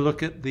is to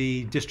look at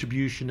the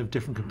distribution of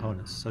different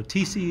components. So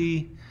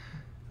TCE,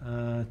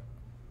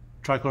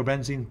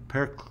 trichlorobenzene,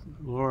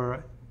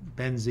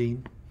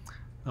 perchlorobenzene,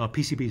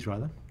 PCBs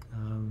rather,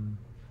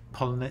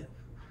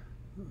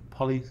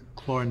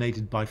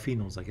 polychlorinated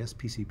biphenyls, I guess,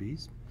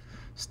 PCBs,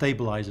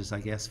 stabilizers, I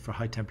guess, for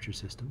high temperature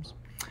systems.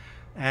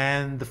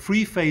 And the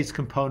free phase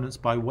components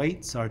by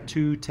weights are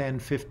 2, 10,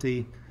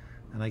 50,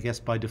 and I guess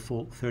by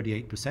default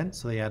 38%,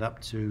 so they add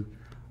up to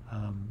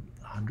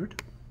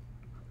 100.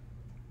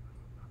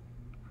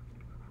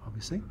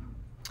 Obviously.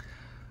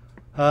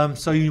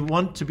 So you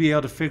want to be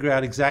able to figure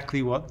out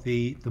exactly what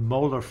the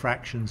molar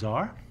fractions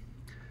are.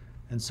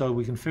 And so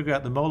we can figure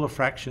out the molar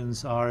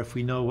fractions are if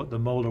we know what the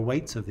molar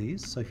weights of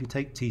these. So if you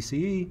take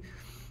TCE,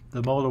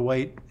 the molar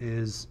weight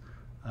is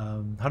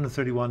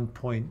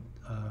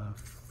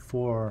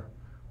 131.4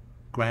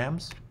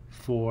 grams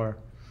for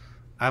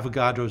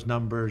Avogadro's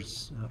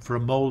numbers for a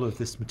mole of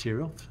this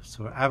material.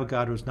 So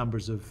Avogadro's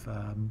numbers of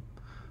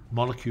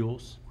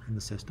molecules in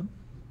the system.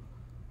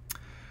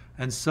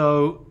 And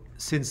so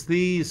since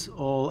these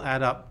all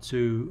add up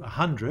to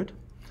 100,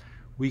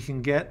 we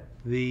can get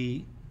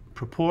the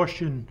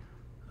proportion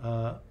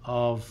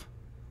of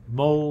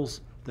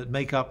moles that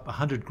make up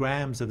 100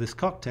 grams of this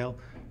cocktail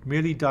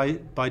merely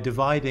by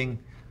dividing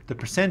the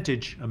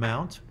percentage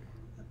amount,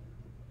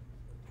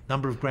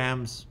 number of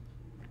grams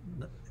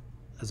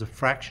as a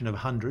fraction of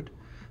 100,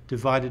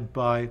 divided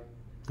by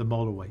the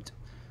molar weight.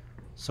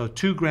 So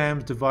 2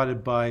 grams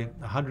divided by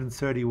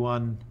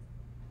 131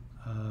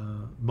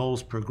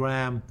 moles per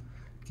gram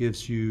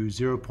gives you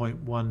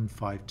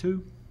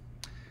 0.152.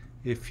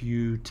 If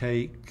you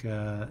take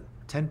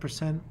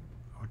 10%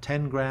 or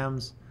 10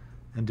 grams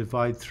and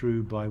divide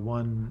through by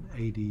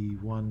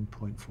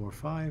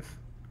 181.45,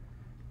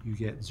 you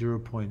get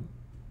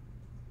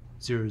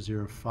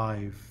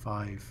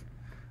 0.0055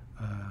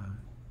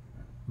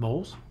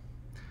 moles.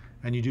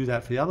 And you do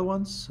that for the other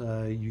ones,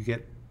 you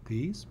get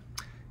these.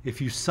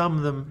 If you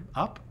sum them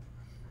up,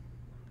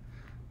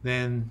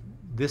 then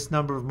this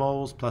number of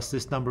moles plus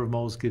this number of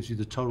moles gives you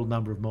the total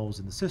number of moles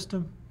in the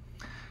system.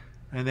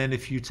 And then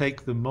if you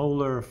take the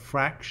molar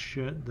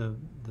fraction, the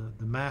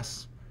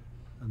mass,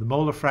 the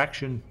molar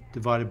fraction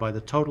divided by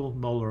the total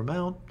molar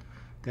amount,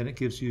 then it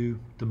gives you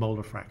the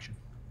molar fraction.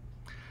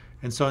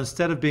 And so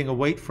instead of being a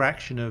weight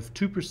fraction of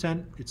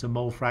 2%, it's a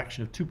mole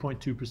fraction of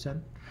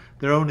 2.2%.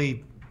 They're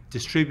only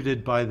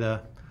distributed by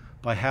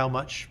how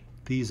much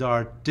these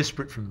are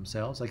disparate from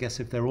themselves. I guess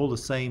if they're all the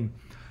same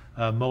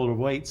molar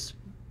weights,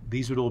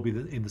 these would all be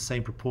in the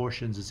same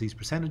proportions as these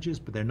percentages,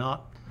 but they're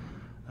not.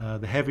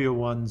 The heavier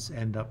ones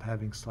end up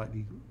having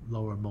slightly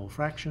lower mole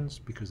fractions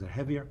because they're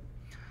heavier.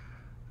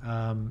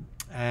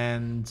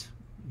 And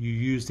you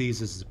use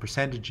these as the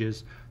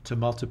percentages to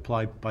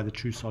multiply by the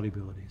true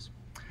solubilities.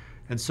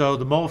 And so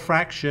the mole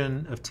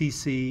fraction of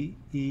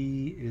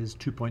TCE is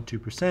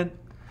 2.2%.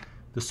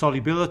 The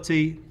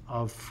solubility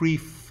of free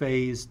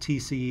phase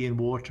TCE in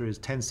water is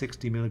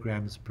 1060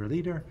 milligrams per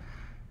liter.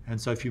 And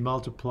so if you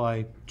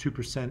multiply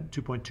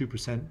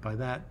 2.2% by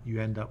that,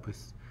 you end up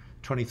with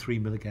 23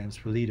 milligrams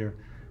per liter,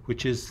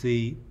 which is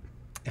the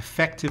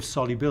effective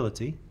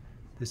solubility.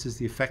 This is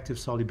the effective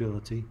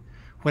solubility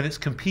when it's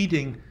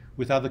competing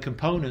with other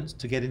components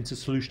to get into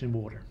solution in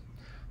water.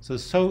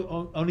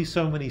 So only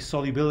so many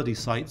solubility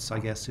sites, I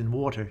guess, in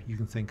water you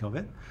can think of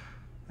it.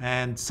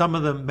 And some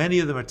of them, many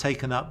of them are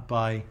taken up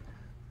by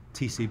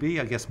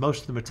TCB. I guess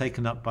most of them are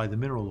taken up by the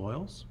mineral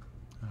oils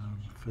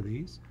for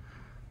these.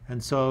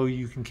 And so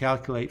you can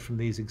calculate from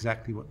these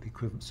exactly what the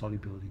equivalent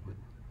solubility would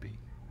be.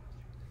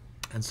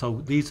 And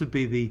so these would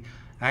be the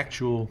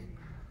actual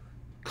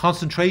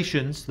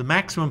concentrations, the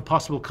maximum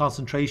possible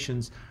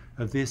concentrations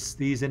of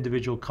these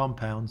individual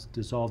compounds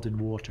dissolved in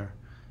water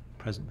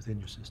present within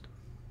your system.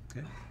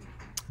 Okay?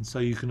 And so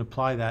you can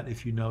apply that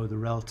if you know the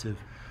relative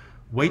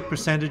weight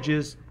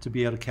percentages to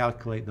be able to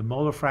calculate the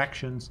molar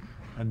fractions,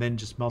 and then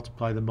just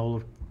multiply the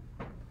molar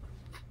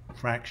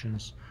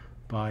fractions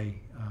by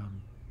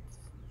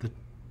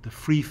the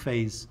free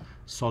phase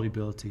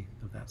solubility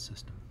of that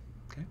system.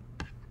 Okay?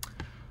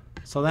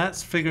 So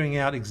that's figuring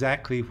out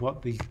exactly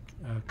what the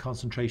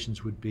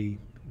concentrations would be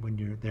when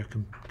they're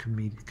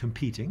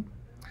competing.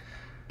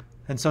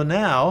 And so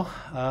now,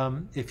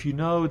 if you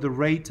know the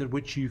rate at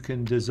which you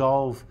can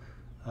dissolve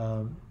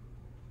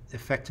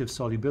effective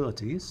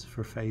solubilities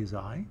for phase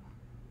I,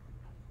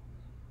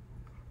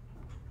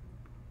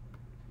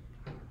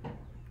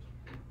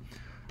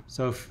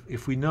 so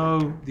if we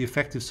know the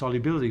effective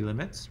solubility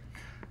limits,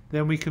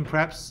 then we can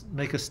perhaps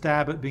make a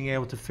stab at being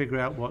able to figure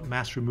out what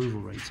mass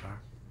removal rates are.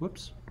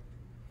 Whoops.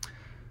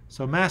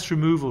 So mass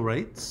removal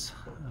rates,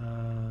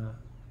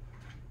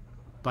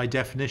 by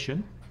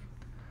definition,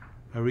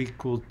 are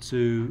equal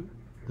to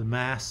the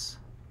mass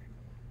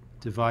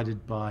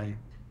divided by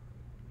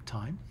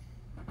time.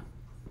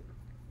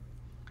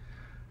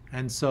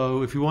 And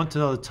so if we want to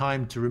know the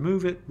time to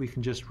remove it, we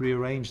can just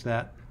rearrange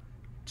that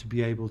to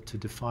be able to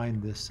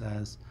define this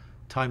as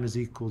time is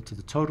equal to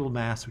the total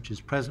mass which is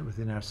present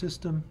within our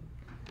system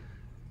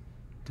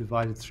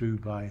divided through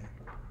by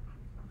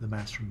the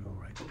mass removal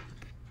rate.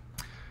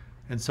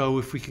 And so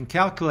if we can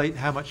calculate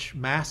how much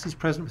mass is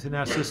present within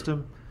our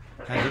system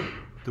and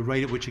the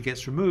rate at which it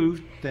gets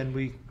removed, then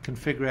we can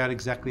figure out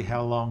exactly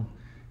how long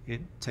it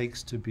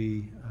takes to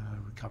be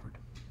recovered.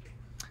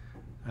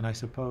 And I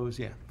suppose,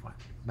 yeah, fine.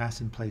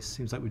 Mass in place.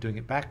 Seems like we're doing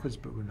it backwards,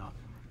 but we're not.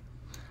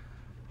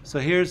 So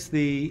here's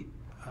the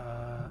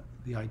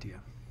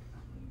idea.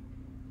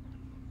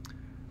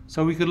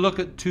 So we could look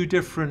at two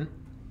different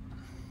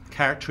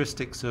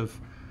characteristics of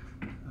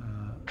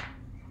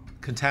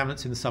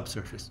contaminants in the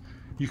subsurface.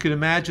 You can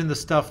imagine the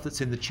stuff that's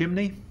in the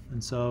chimney,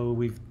 and so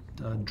we've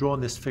drawn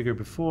this figure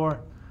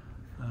before.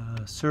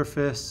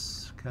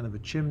 Surface, kind of a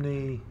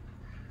chimney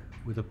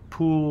with a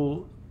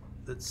pool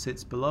that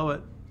sits below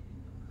it.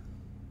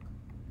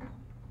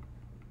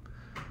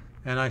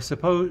 And I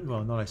suppose,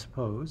 well, not I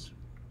suppose,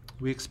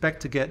 we expect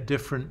to get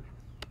different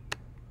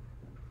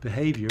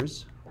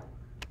behaviors,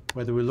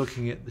 whether we're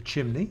looking at the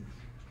chimney,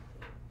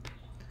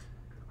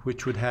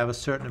 which would have a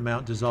certain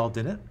amount dissolved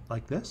in it,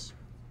 like this,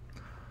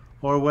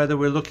 or whether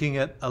we're looking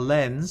at a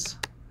lens,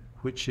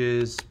 which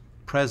is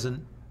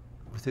present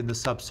within the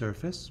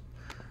subsurface.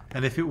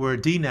 And if it were a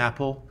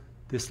NAPL,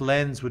 this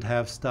lens would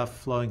have stuff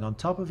flowing on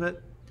top of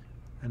it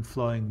and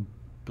flowing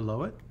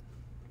below it.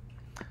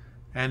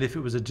 And if it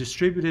was a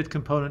distributed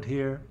component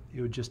here, it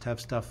would just have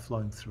stuff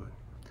flowing through it.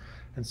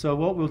 And so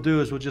what we'll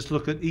do is we'll just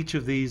look at each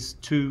of these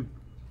two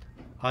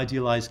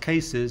idealized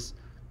cases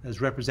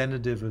as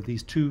representative of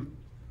these two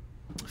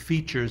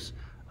features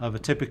of a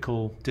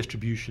typical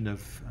distribution of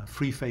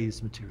free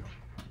phase material.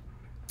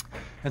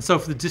 And so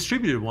for the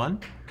distributed one,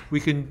 we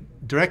can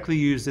directly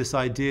use this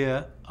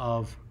idea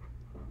of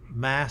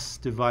mass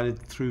divided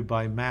through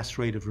by mass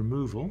rate of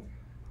removal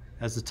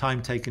as the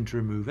time taken to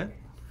remove it,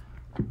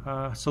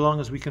 so long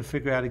as we can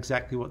figure out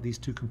exactly what these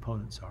two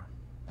components are.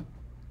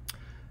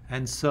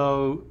 And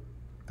so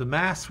the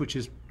mass which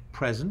is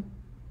present,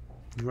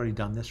 you've already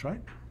done this,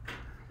 right?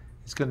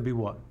 It's going to be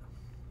what?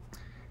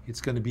 It's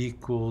going to be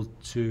equal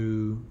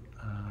to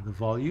the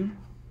volume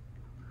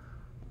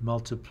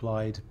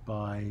multiplied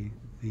by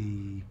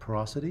the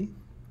porosity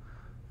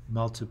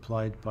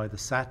multiplied by the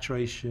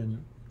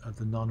saturation of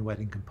the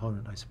non-wetting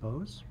component, I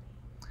suppose,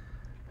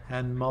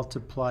 and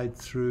multiplied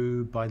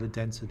through by the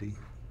density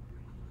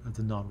of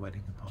the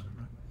non-wetting component.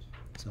 Right?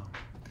 So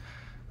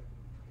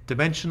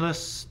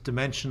dimensionless,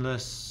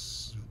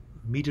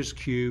 meters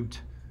cubed,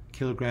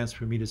 kilograms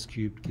per meters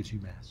cubed gives you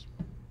mass.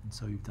 And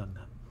so you've done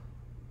that.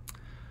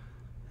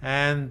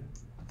 And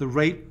the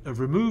rate of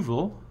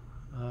removal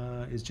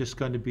is just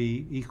going to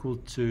be equal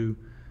to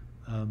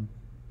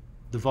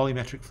the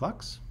volumetric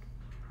flux.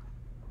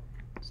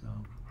 So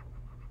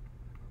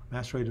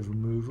mass rate of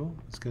removal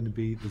is going to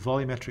be the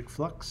volumetric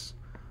flux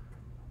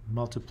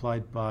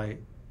multiplied by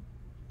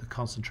the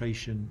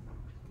concentration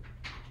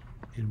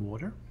in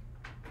water.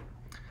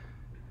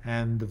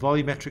 And the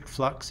volumetric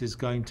flux is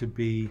going to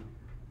be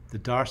the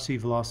Darcy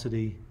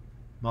velocity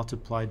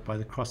multiplied by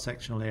the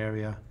cross-sectional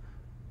area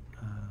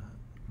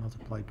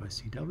multiplied by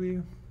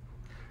CW,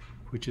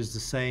 which is the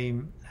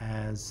same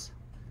as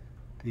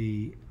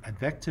the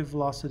advective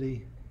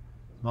velocity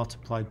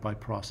multiplied by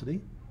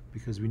porosity,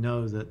 because we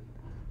know that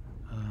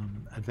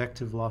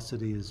advective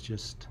velocity is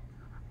just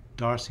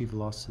Darcy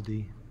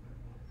velocity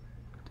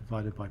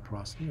divided by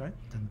porosity, right,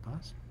 in the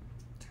past,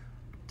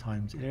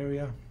 times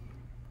area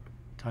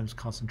times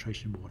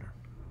concentration water.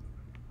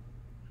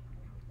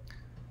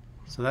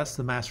 So that's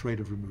the mass rate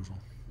of removal.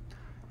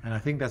 And I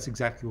think that's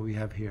exactly what we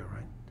have here,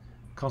 right?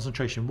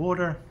 Concentration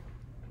water,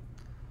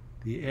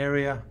 the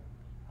area,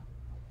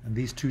 and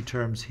these two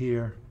terms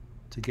here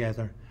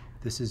together,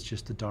 this is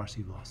just the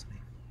Darcy velocity,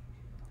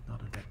 not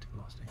advective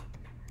velocity.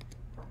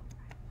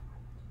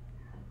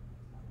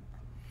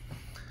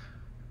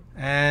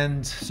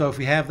 And so if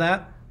we have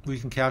that, we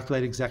can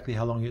calculate exactly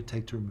how long it would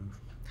take to remove.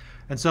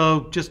 And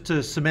so just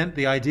to cement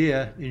the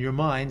idea in your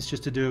minds,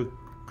 just to do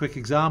a quick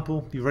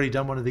example, you've already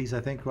done one of these, I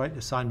think, right?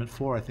 Assignment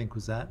 4, I think,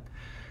 was that.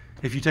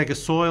 If you take a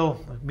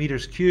soil,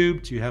 meters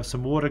cubed, you have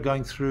some water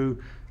going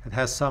through, it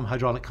has some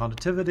hydraulic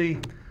conductivity,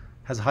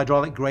 has a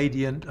hydraulic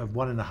gradient of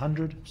 1 in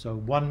 100, so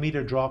 1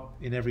 meter drop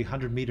in every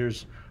 100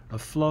 meters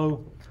of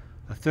flow,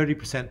 a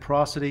 30%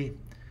 porosity.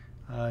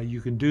 You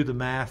can do the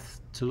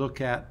math to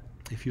look at,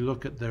 if you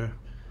look at the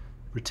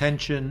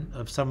retention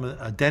of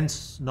a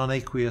dense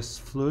non-aqueous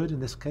fluid, in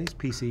this case,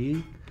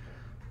 PCE,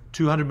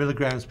 200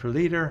 milligrams per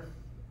liter.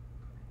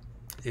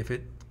 If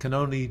it can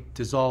only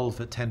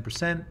dissolve at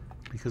 10%,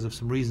 because of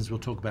some reasons we'll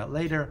talk about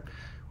later,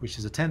 which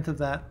is a tenth of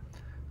that,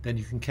 then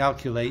you can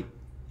calculate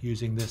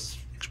using this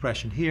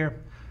expression here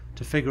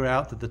to figure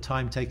out that the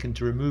time taken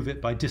to remove it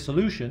by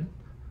dissolution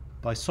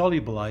by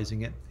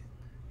solubilizing it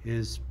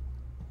is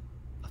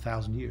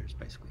 1,000 years,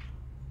 basically.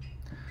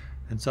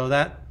 And so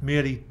that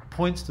merely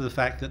points to the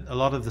fact that a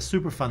lot of the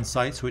Superfund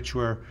sites, which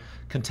were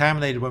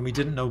contaminated when we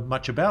didn't know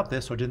much about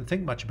this or didn't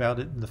think much about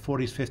it in the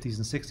 40s, 50s,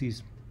 and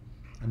 60s,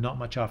 and not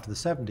much after the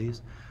 70s,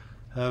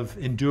 have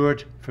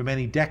endured for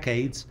many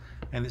decades,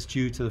 and it's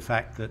due to the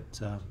fact that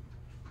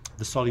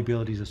the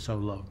solubilities are so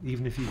low.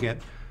 Even if you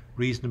get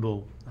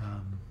reasonable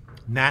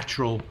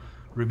natural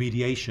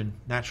remediation,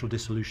 natural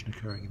dissolution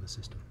occurring in the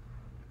system.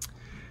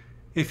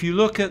 If you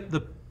look at the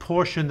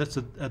portion that's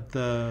at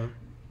the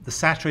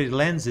saturated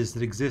lenses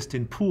that exist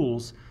in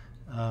pools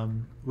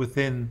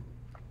within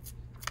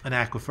an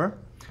aquifer,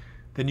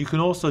 then you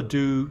can also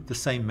do the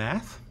same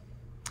math.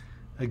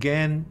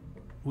 Again,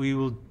 we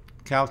will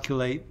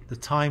calculate the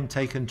time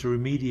taken to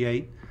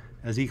remediate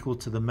as equal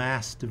to the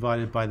mass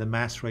divided by the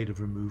mass rate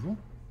of removal,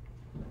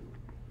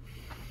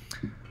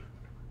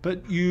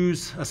 but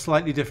use a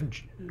slightly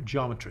different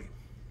geometry.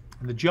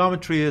 And the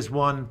geometry is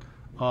one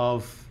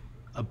of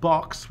a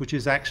box, which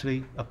is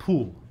actually a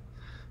pool.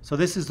 So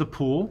this is the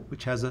pool,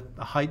 which has a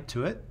height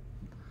to it,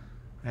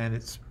 and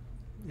it's,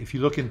 if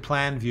you look in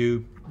plan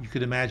view, you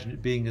could imagine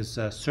it being as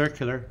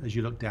circular as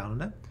you look down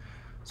on it.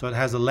 So it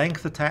has a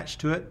length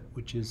attached to it,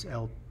 which is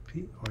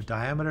LP, or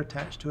diameter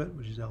attached to it,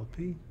 which is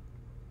LP.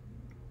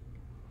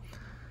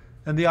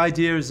 And the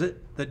idea is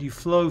that you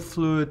flow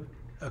fluid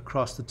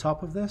across the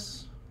top of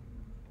this,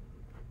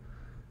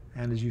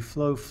 and as you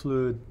flow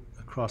fluid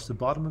across the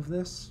bottom of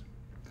this,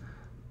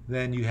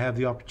 then you have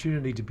the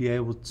opportunity to be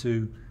able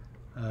to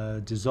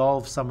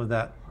dissolve some of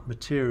that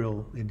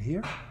material in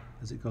here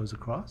as it goes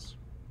across.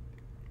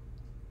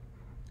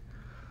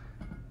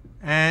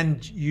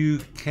 And you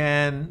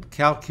can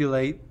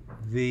calculate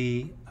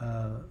the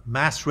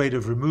mass rate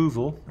of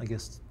removal, I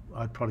guess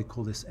I'd probably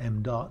call this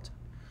m dot,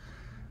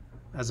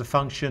 as a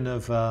function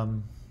of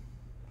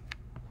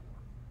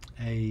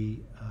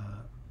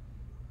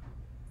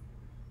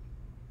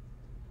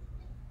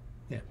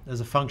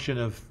as a function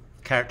of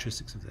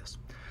characteristics of this.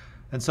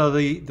 And so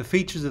the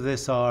features of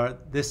this are,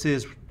 this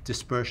is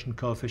dispersion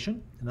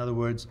coefficient. In other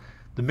words,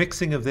 the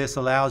mixing of this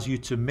allows you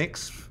to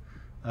mix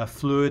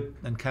fluid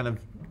and kind of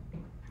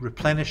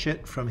replenish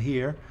it from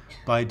here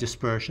by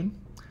dispersion.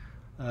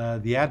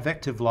 The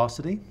advective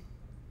velocity,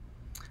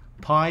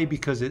 pi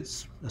because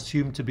it's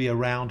assumed to be a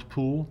round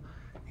pool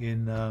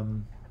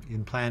in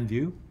plan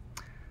view,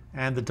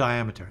 and the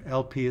diameter.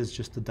 LP is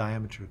just the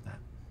diameter of that.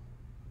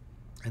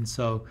 And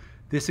so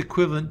this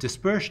equivalent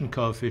dispersion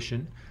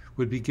coefficient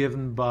would be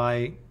given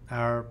by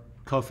our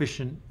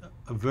coefficient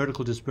of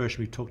vertical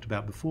dispersion we talked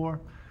about before.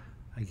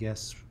 I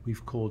guess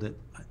we've called it,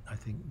 I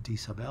think, d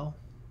sub L.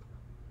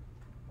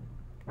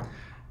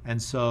 And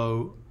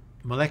so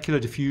molecular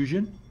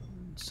diffusion,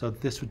 so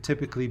this would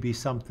typically be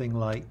something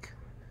like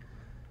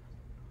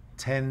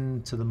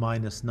 10 to the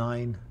minus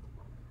 9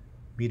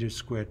 meters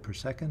squared per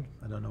second.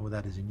 I don't know what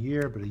that is in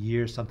year, but a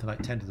year is something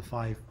like 10 to the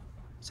 5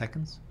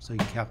 seconds, so you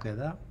can calculate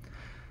that.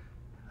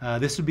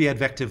 This would be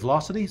advective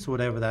velocity, so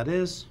whatever that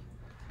is.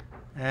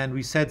 And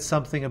we said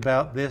something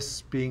about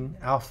this being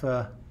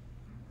alpha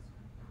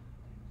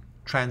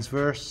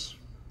transverse.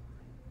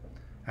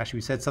 Actually,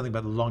 we said something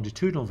about the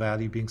longitudinal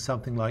value being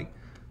something like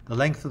the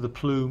length of the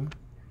plume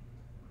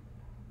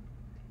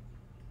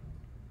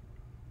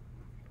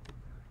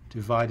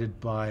divided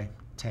by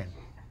 10.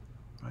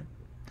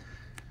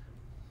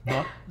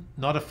 Right?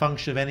 Not a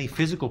function of any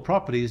physical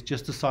properties,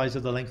 just the size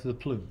of the length of the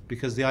plume.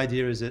 Because the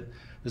idea is that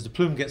as the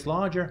plume gets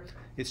larger,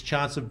 its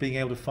chance of being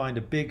able to find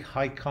a big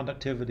high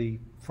conductivity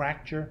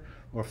fracture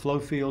or flow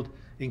field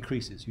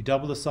increases. You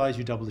double the size,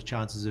 you double the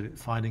chances of it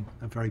finding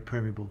a very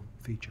permeable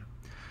feature.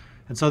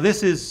 And so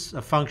this is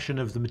a function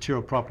of the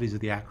material properties of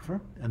the aquifer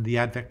and the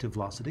advective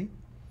velocity.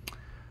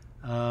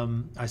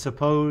 I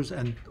suppose,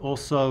 and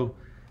also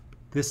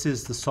this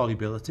is the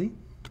solubility.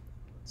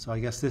 So I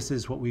guess this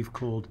is what we've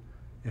called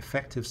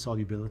effective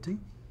solubility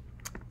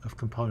of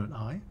component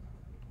I.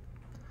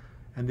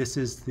 And this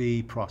is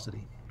the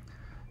porosity.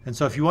 And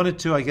so if you wanted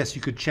to, I guess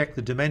you could check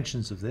the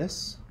dimensions of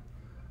this.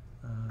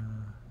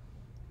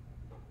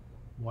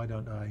 Why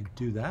don't I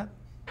do that?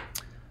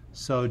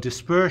 So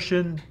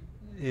dispersion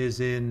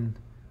is in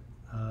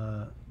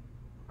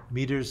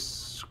meters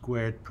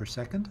squared per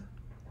second.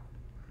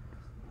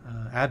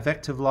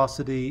 Advective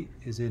velocity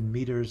is in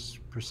meters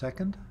per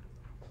second.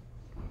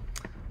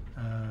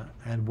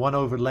 And 1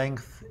 over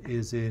length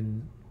is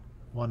in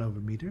 1 over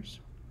meters.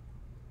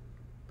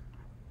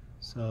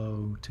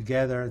 So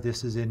together,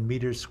 this is in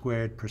meters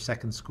squared per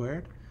second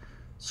squared.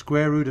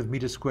 Square root of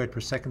meters squared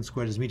per second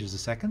squared is meters a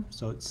second,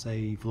 so it's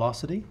a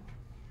velocity.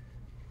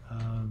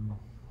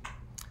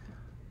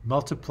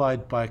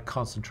 Multiplied by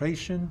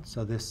concentration,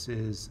 so this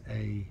is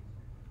a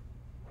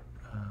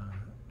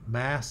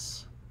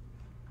mass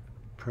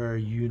per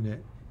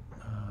unit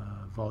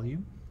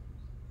volume.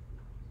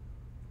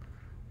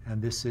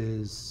 And this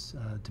is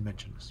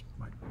dimensionless,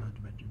 right? No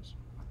dimensions.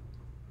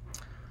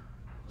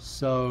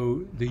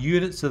 So the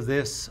units of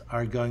this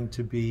are going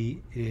to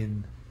be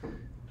in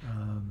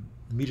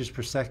meters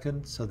per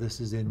second. So this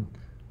is in,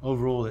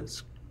 overall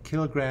it's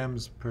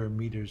kilograms per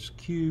meters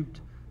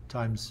cubed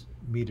times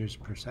meters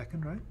per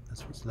second, right?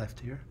 That's what's left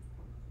here.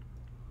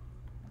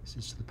 This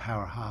is to the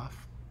power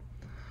half.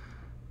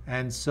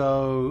 And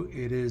so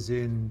it is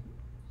in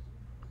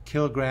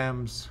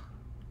kilograms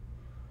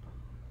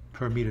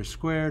per meter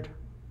squared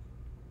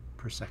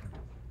per second.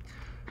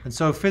 And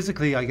so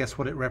physically, I guess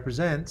what it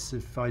represents,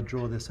 if I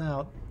draw this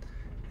out,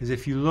 is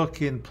if you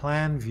look in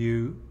plan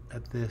view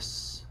at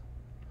this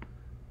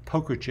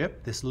poker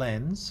chip, this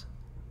lens,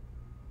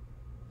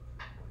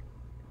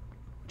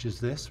 which is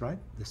this, right?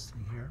 This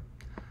thing here,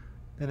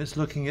 then it's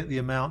looking at the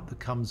amount that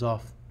comes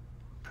off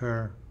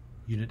per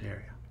unit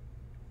area.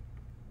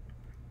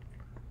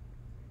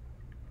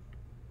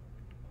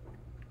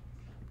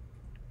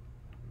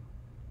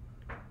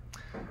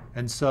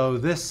 And so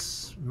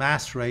this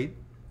mass rate,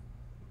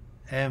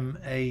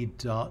 MA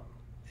dot,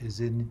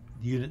 is in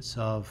units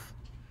of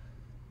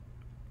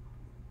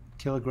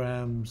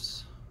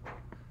kilograms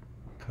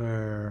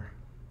per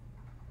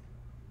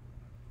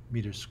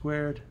meter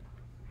squared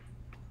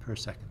per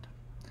second.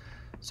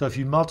 So if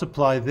you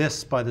multiply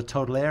this by the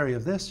total area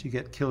of this, you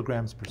get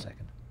kilograms per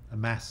second, a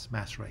mass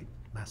rate,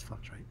 mass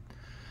flux rate.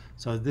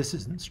 So this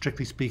isn't,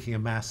 strictly speaking, a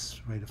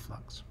mass rate of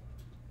flux.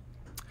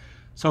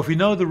 So if we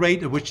know the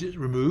rate at which it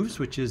removes,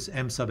 which is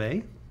m sub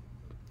a,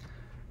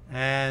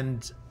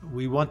 and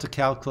we want to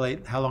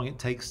calculate how long it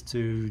takes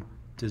to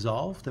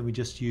dissolve, then we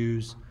just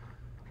use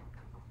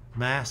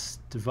mass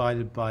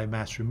divided by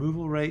mass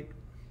removal rate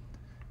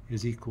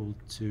is equal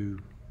to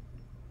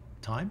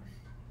time.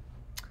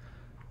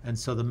 And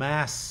so the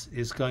mass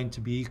is going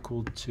to be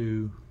equal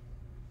to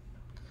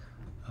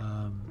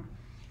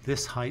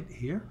this height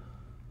here,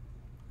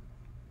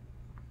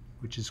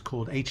 which is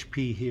called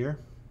HP here.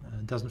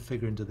 It doesn't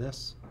figure into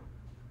this.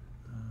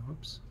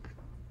 Whoops.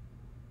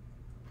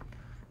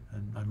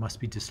 And I must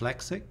be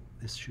dyslexic.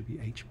 This should be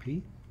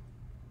HP.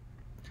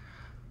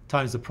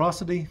 Times the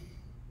porosity,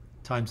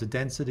 times the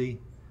density,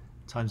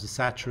 times the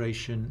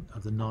saturation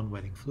of the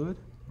non-wetting fluid,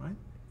 right?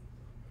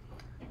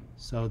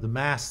 So the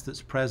mass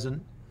that's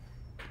present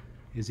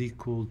is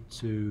equal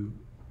to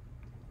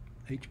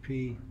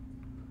HP,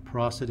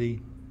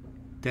 porosity,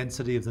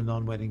 density of the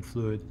non-wetting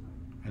fluid,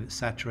 and its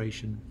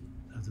saturation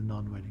of the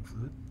non-wetting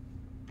fluid.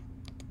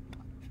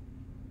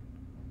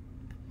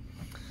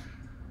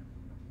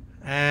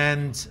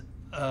 And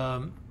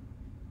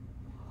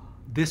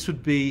this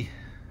would be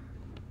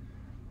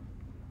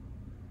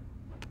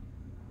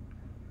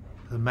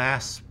the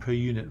mass per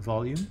unit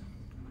volume.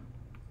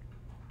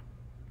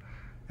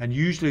 And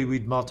usually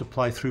we'd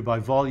multiply through by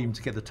volume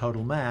to get the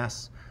total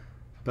mass,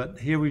 but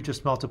here we've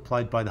just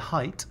multiplied by the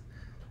height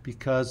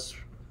because,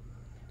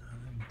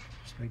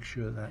 just make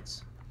sure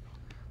that's,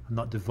 I'm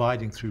not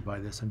dividing through by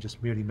this, I'm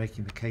just merely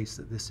making the case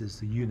that this is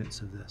the units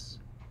of this.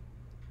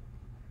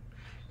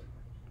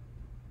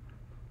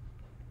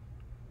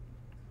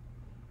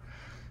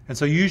 And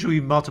so usually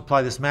we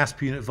multiply this mass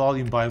per unit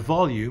volume by a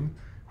volume,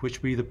 which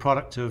would be the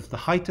product of the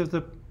height of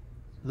the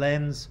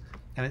lens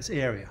and its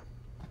area.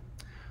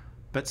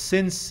 But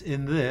since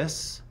in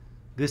this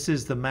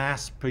is the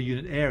mass per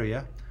unit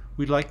area,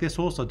 we'd like this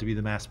also to be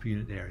the mass per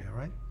unit area,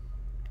 right?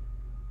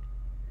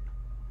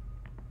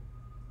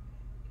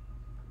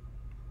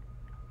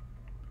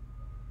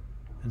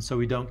 And so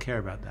we don't care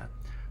about that.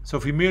 So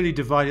if we merely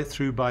divide it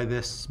through by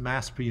this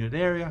mass per unit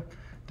area,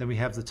 then we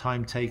have the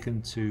time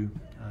taken to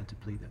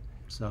deplete it.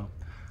 So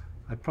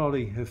I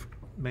probably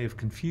may have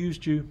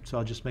confused you, so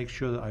I'll just make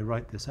sure that I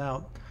write this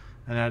out.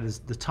 And that is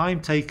the time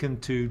taken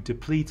to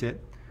deplete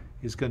it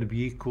is going to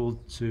be equal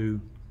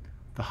to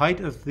the height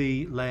of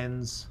the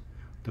lens,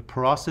 the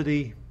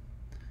porosity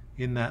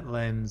in that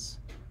lens,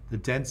 the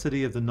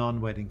density of the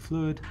non-wetting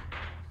fluid,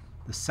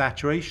 the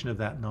saturation of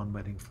that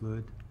non-wetting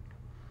fluid,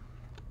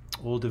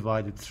 all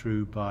divided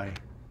through by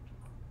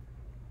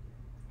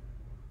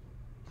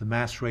the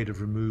mass rate of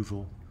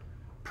removal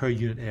per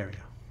unit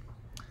area.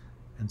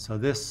 And so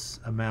this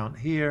amount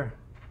here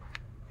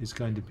is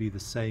going to be the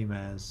same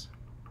as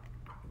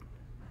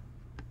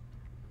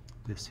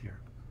this here,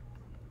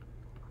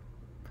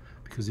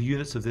 because the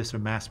units of this are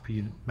mass per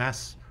unit,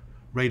 mass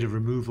rate of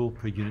removal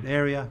per unit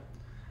area.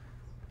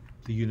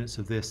 The units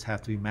of this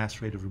have to be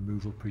mass rate of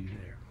removal per unit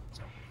area.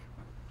 So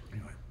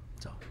anyway,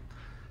 so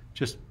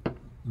just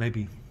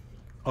maybe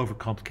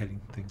overcomplicating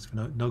things for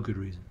no good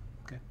reason.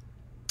 Okay.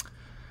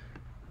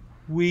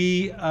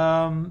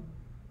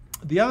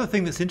 The other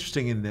thing that's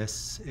interesting in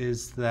this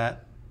is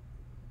that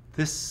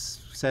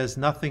this says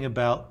nothing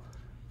about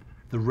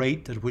the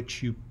rate at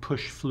which you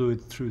push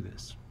fluid through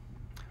this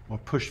or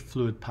push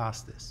fluid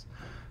past this.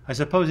 I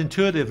suppose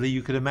intuitively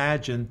you could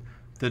imagine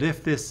that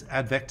if this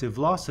advective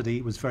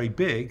velocity was very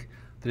big,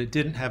 that it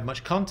didn't have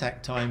much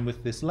contact time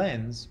with this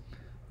lens,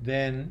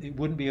 then it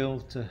wouldn't be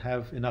able to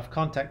have enough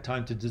contact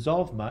time to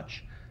dissolve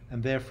much,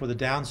 and therefore the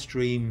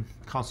downstream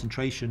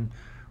concentration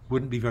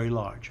wouldn't be very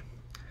large.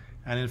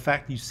 And in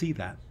fact, you see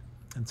that.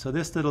 And so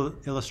this little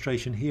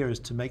illustration here is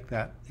to make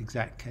that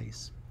exact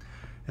case.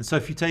 And so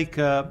if you take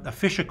a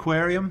fish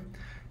aquarium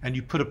and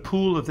you put a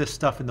pool of this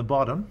stuff in the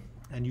bottom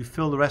and you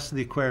fill the rest of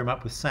the aquarium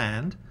up with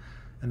sand,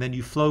 and then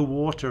you flow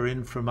water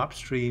in from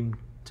upstream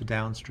to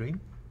downstream,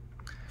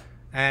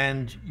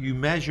 and you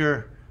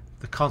measure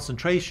the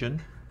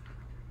concentration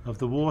of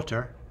the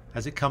water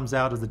as it comes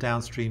out of the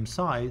downstream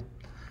side,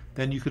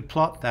 then you could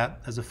plot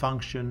that as a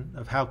function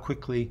of how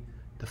quickly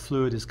the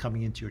fluid is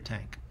coming into your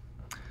tank.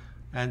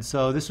 And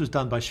so this was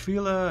done by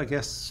Schwiler, I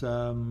guess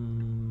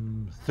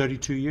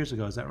 32 years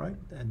ago, is that right?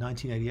 In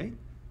 1988,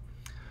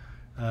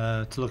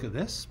 to look at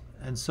this.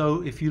 And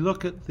so if you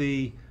look at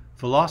the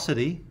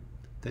velocity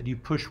that you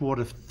push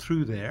water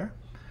through there,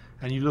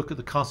 and you look at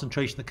the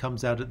concentration that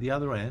comes out at the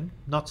other end,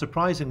 not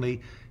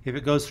surprisingly, if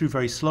it goes through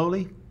very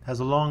slowly,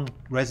 has a long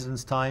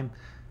residence time,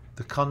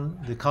 the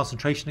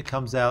concentration that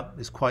comes out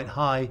is quite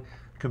high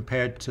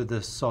compared to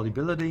the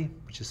solubility,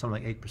 which is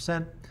something like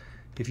 8%.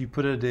 If you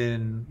put it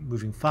in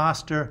moving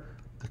faster,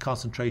 the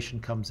concentration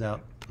comes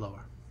out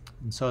lower.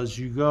 And so as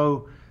you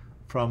go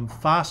from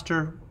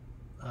faster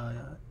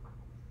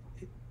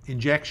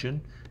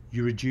injection,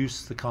 you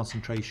reduce the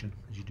concentration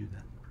as you do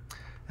that.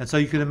 And so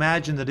you can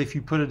imagine that if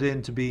you put it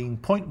into being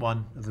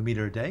 0.1 of a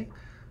meter a day,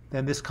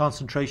 then this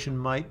concentration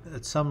might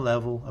at some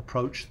level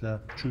approach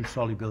the true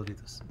solubility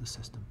of the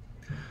system.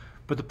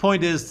 But the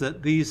point is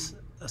that these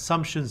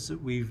assumptions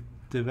that we've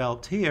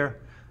developed here,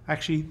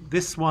 actually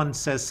this one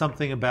says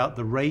something about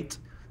the rate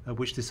at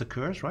which this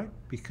occurs, right?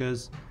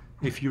 Because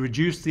if you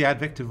reduce the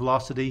advective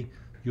velocity,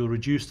 you'll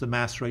reduce the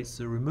mass rates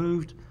that are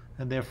removed,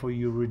 and therefore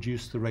you'll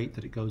reduce the rate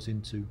that it goes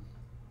into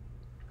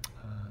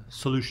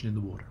solution in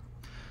the water.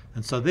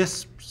 And so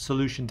this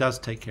solution does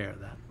take care of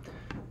that.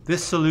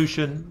 This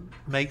solution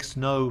makes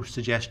no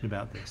suggestion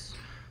about this.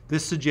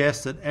 This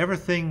suggests that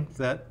everything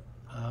that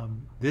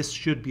this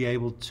should be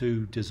able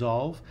to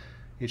dissolve,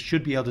 it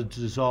should be able to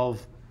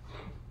dissolve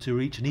to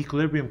reach an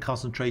equilibrium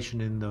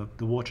concentration in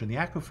the water in the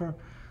aquifer,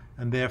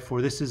 and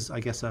therefore this is, I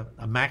guess, a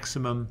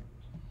maximum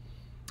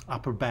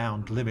upper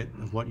bound limit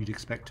of what you'd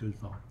expect to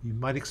dissolve. You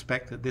might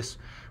expect that this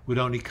would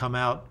only come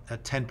out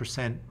at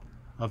 10%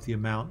 of the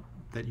amount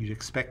that you'd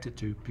expect it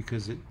to,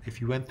 because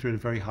if you went through at a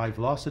very high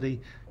velocity,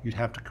 you'd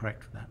have to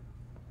correct for that.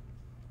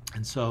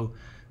 And so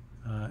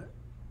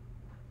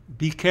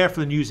be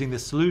careful in using the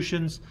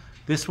solutions.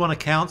 This one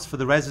accounts for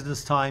the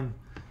residence time.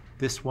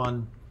 This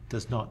one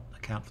does not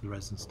account for the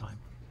residence time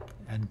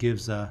and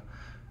gives a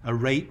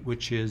rate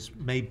which is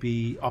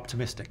maybe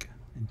optimistic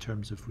in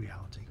terms of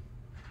reality.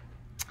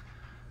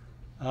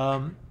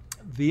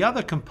 The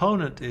other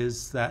component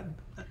is that,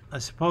 I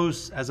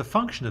suppose, as a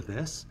function of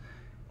this,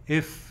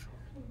 if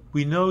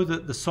we know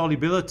that the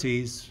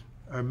solubilities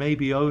are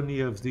maybe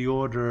only of the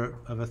order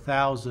of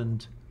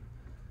 1,000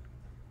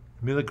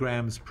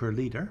 milligrams per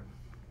liter,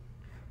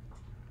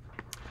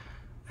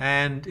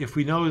 and if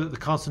we know that the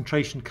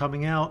concentration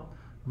coming out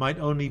might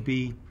only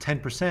be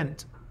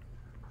 10%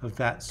 of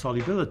that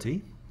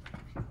solubility,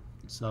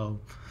 so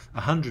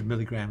 100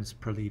 milligrams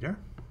per liter,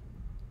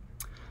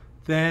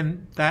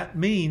 then that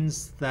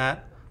means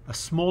that a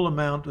small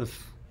amount of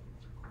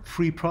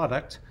free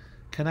product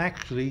can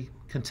actually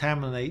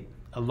contaminate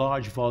a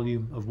large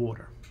volume of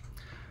water.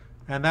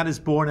 And that is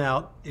borne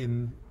out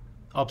in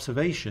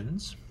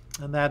observations,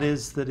 and that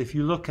is that if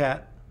you look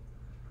at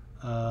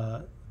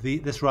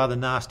this rather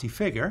nasty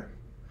figure,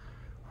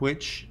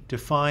 which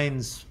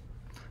defines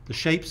the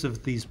shapes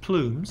of these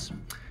plumes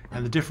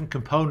and the different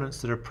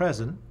components that are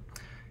present,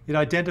 it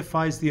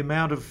identifies the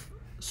amount of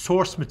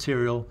source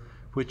material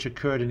which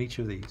occurred in each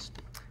of these.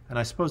 And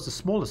I suppose the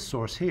smallest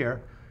source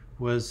here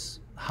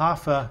was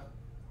half a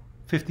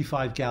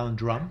 55-gallon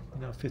drum,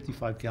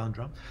 55-gallon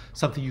drum,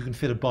 something you can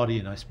fit a body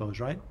in, I suppose,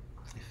 right?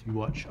 If you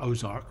watch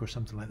Ozark or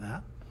something like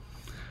that.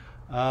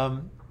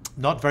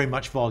 Not very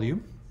much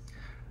volume.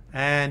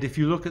 And if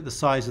you look at the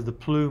size of the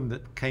plume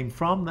that came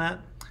from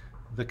that,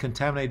 the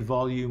contaminated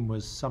volume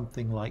was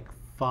something like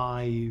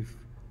 5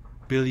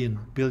 billion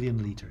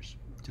liters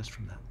just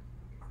from that.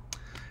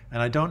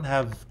 And I don't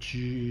have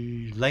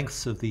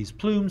lengths of these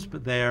plumes,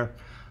 but they're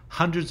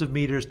hundreds of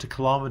meters to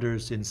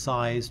kilometers in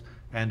size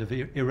and of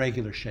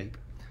irregular shape.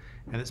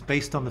 And it's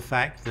based on the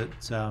fact that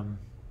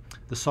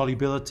the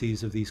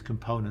solubilities of these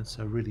components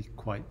are really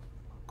quite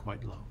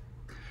low.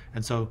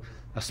 And so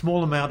a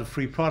small amount of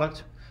free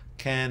product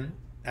can,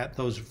 at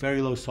those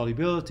very low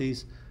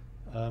solubilities,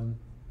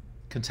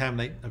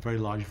 contaminate a very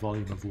large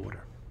volume of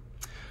water.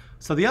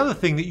 So the other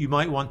thing that you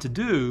might want to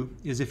do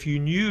is, if you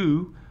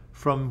knew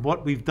from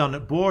what we've done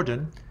at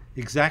Borden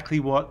exactly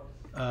what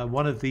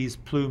one of these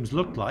plumes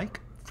looked like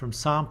from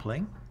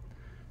sampling,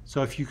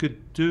 so if you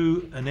could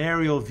do an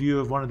aerial view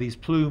of one of these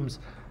plumes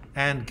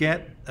and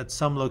get at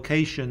some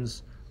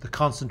locations the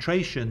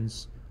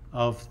concentrations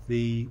of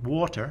the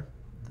water,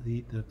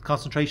 the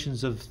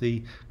concentrations of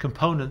the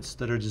components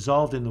that are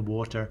dissolved in the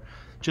water,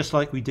 just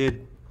like we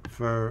did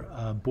for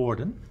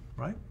Borden,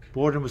 right?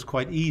 Borden was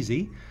quite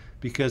easy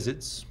because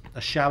it's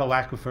a shallow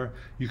aquifer.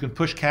 You can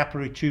push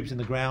capillary tubes in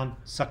the ground,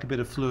 suck a bit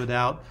of fluid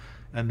out,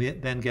 and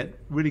then get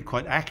really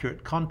quite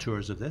accurate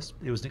contours of this.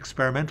 It was an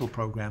experimental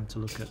program to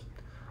look at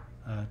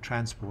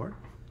transport.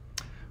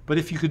 But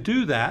if you could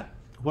do that,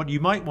 what you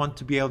might want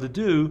to be able to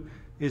do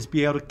is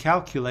be able to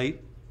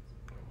calculate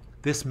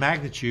this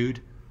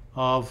magnitude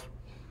of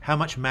how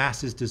much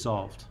mass is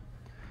dissolved.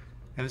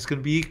 And it's going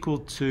to be equal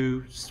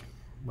to,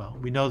 well,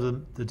 we know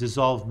the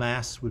dissolved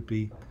mass would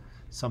be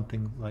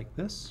something like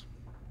this.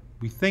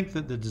 We think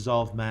that the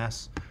dissolved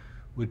mass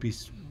would be,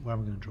 where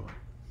am I going to draw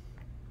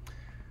it?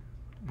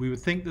 We would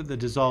think that the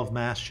dissolved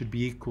mass should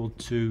be equal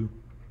to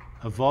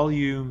a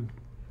volume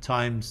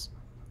times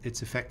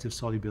its effective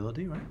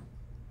solubility, right?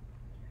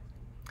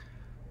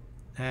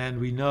 And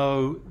we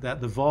know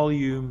that the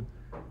volume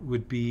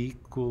would be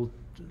equal,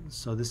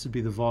 so this would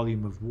be the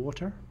volume of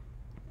water.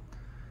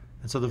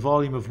 And so the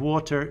volume of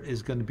water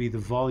is going to be the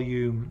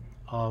volume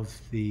of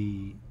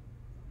the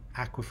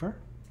aquifer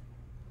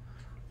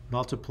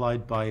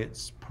multiplied by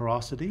its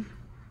porosity.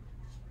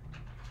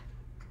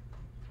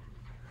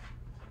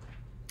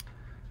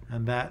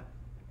 And that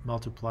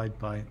multiplied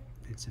by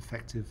its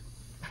effective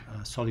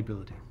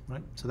solubility,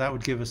 right? So that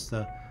would give us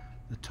the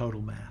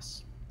total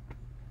mass.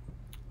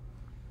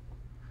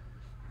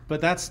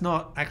 But that's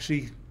not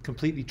actually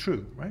completely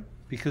true, right?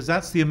 Because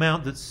that's the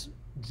amount that's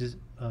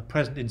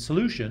present in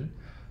solution,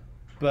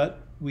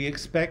 but we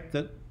expect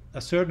that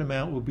a certain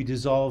amount will be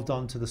dissolved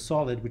onto the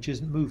solid, which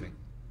isn't moving.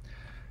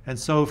 And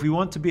so if we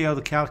want to be able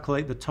to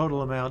calculate the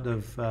total amount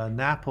of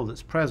NAPL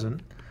that's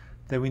present,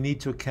 then we need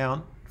to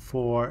account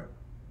for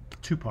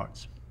two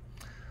parts.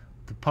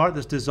 The part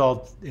that's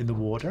dissolved in the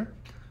water,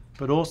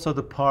 but also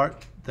the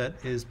part that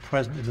is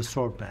present in the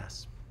sorbed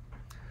mass.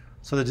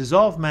 So the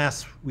dissolved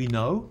mass, we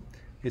know,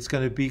 it's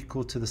going to be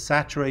equal to the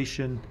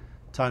saturation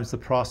times the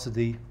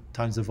porosity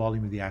times the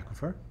volume of the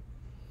aquifer.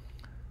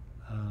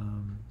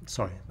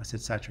 Sorry, I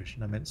said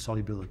saturation, I meant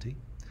solubility.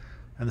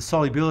 And the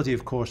solubility,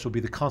 of course, will be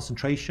the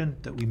concentration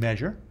that we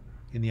measure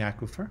in the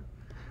aquifer.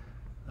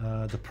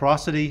 The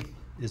porosity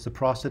is the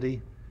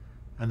porosity,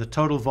 and the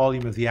total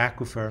volume of the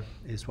aquifer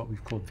is what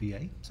we've called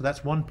VA. So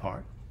that's one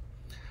part.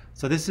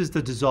 So this is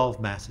the dissolved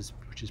masses,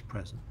 which is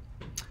present.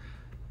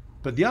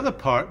 But the other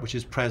part, which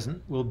is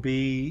present, will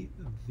be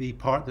the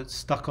part that's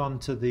stuck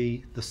onto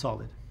the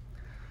solid.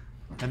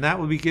 And that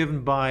will be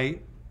given by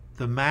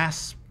the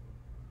mass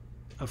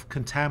of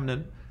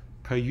contaminant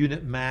per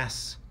unit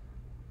mass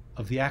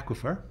of the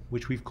aquifer,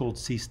 which we've called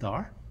C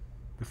star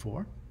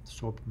before,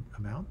 sorbed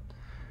amount.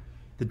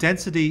 The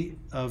density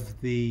of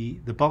the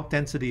bulk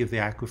density of the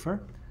aquifer,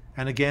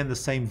 and again the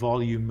same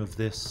volume of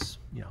this,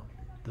 you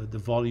know, the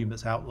volume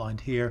that's outlined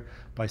here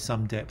by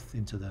some depth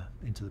into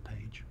the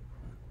page.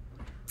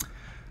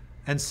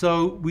 And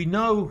so we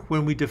know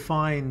when we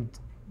defined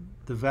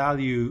the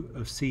value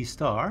of C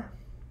star,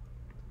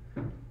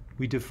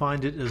 we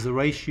defined it as the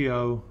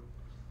ratio,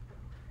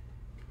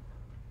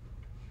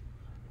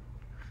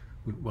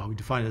 well, we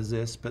defined it as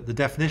this, but the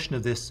definition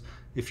of this,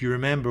 if you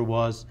remember,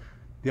 was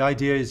the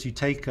idea is you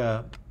take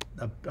a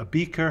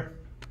beaker,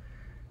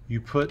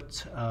 you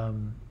put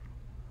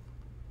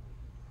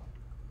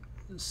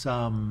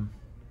some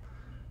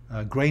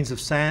grains of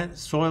sand,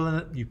 soil in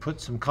it, you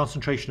put some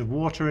concentration of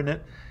water in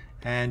it,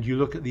 and you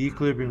look at the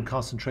equilibrium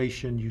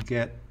concentration you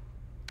get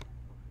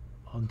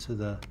onto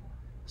the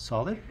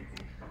solid.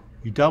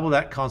 You double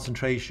that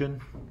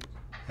concentration,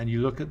 and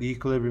you look at the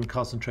equilibrium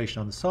concentration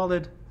on the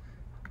solid,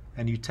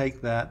 and you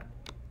take that,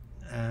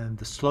 and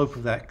the slope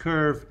of that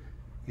curve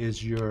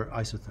is your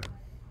isotherm.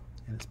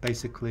 And it's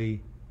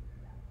basically,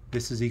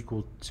 this is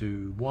equal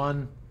to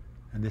 1,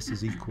 and this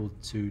is equal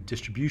to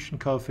distribution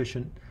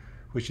coefficient,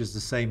 which is the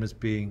same as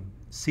being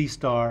C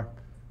star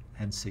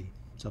and C.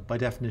 So by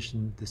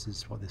definition, this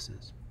is what this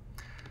is.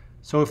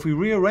 So if we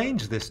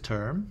rearrange this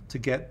term to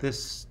get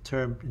this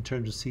term in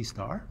terms of C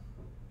star,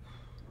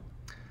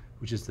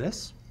 which is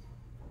this,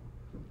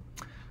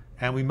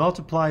 and we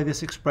multiply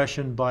this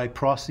expression by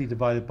porosity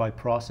divided by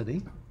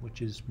porosity,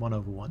 which is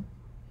 1/1,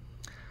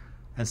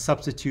 and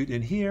substitute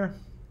in here,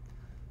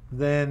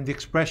 then the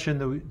expression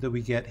that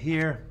we get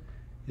here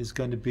is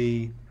going to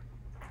be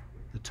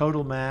the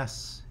total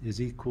mass is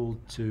equal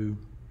to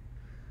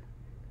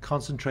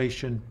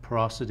concentration,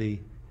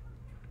 porosity,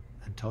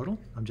 and total.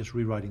 I'm just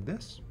rewriting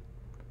this,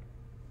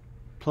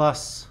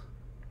 plus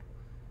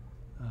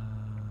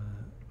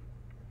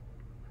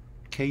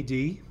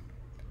Kd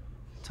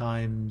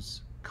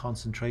times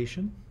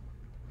concentration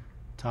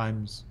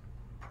times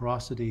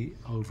porosity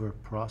over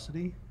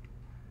porosity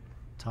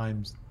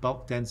times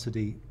bulk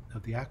density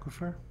of the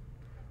aquifer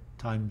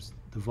times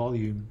the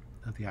volume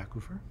of the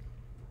aquifer.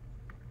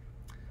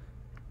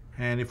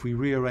 And if we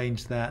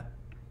rearrange that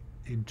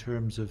in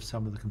terms of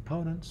some of the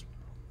components,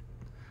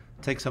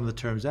 take some of the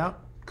terms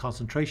out,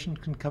 concentration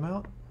can come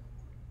out,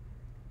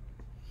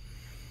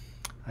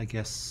 I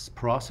guess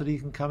porosity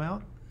can come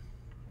out,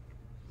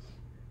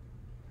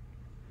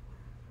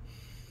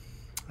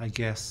 I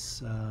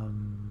guess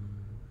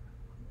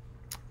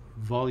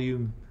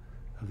volume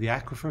of the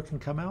aquifer can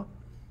come out,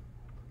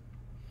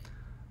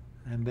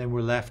 and then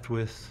we're left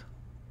with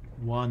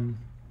 1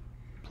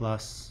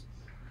 plus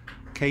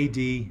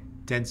Kd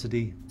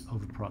density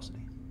over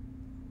porosity.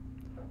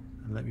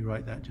 And let me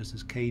write that just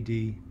as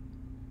Kd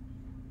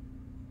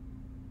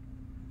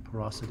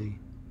porosity,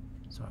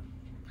 sorry,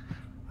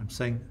 I'm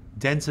saying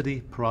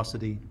density,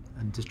 porosity,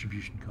 and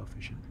distribution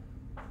coefficient.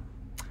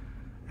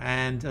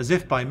 And as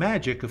if by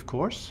magic, of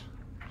course,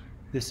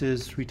 this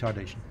is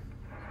retardation.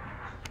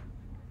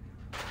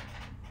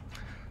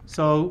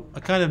 So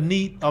a kind of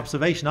neat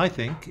observation, I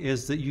think,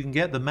 is that you can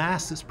get the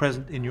mass that's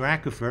present in your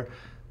aquifer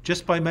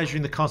just by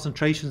measuring the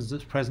concentrations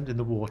that's present in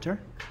the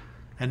water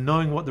and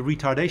knowing what the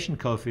retardation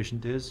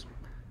coefficient is,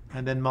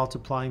 and then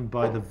multiplying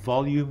by the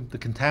volume, the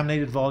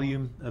contaminated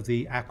volume of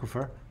the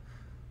aquifer,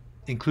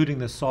 including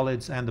the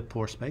solids and the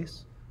pore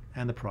space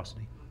and the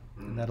porosity.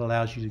 And that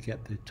allows you to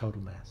get the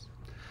total mass.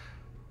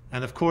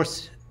 And of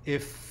course,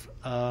 if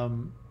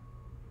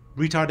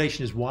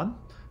retardation is 1,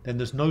 then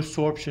there's no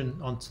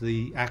sorption onto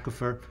the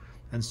aquifer,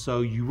 and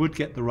so you would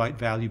get the right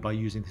value by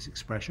using this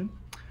expression.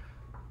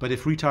 But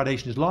if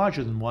retardation is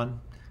larger than 1,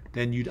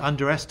 then you'd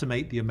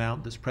underestimate the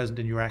amount that's present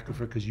in your aquifer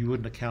because you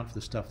wouldn't account for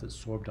the stuff that's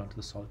sorbed onto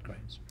the solid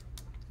grains.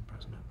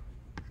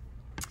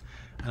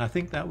 And I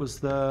think that was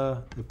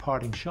the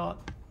parting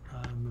shot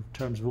in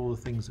terms of all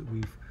the things that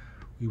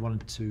we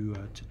wanted to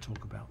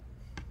talk about.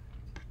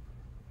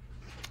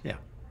 Yeah,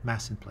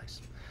 mass in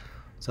place.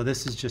 So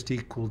this is just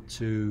equal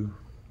to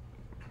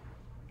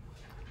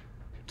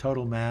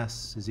total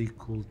mass is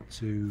equal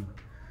to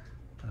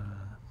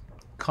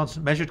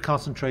measured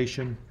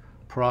concentration,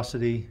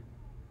 porosity,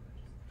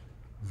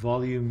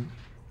 volume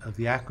of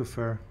the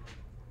aquifer,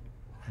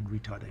 and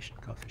retardation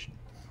coefficient.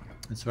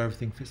 And so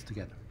everything fits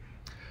together.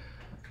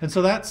 And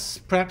so that's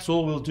perhaps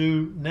all we'll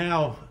do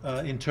now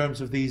in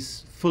terms of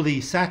these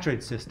fully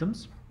saturated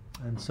systems.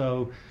 And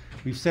so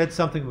we've said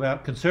something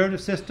about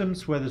conservative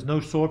systems where there's no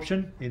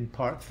sorption in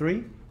part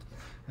 3.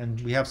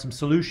 And we have some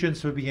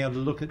solutions for being able to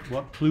look at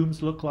what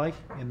plumes look like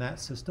in that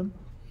system.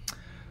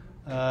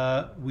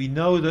 We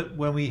know that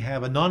when we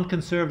have a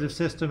non-conservative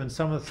system and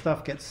some of the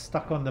stuff gets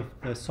stuck on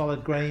the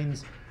solid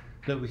grains,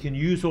 that we can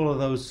use all of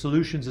those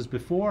solutions as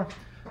before,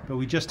 but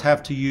we just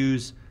have to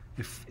use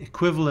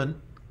equivalent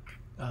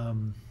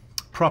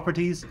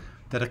properties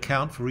that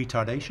account for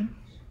retardation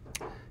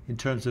in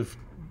terms of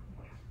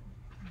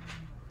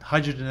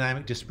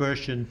hydrodynamic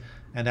dispersion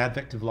and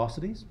advective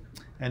velocities.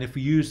 And if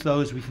we use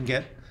those, we can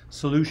get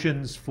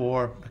solutions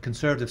for a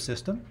conservative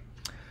system.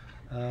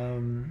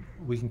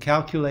 We can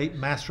calculate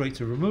mass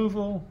rates of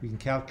removal. We can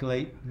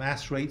calculate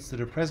mass rates that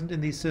are present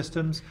in these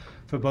systems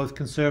for both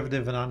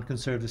conservative and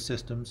unconservative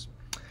systems.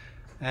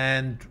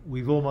 And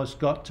we've almost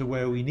got to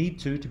where we need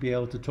to be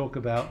able to talk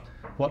about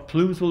what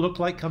plumes will look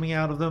like coming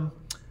out of them,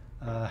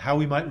 how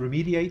we might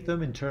remediate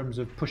them in terms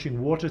of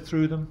pushing water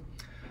through them.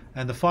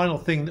 And the final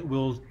thing that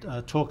we'll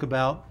talk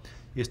about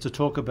is to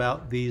talk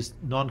about these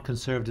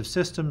non-conservative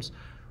systems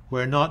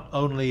where not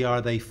only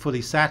are they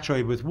fully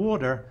saturated with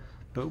water,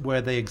 but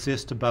where they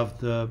exist above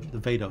the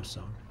vadose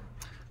zone.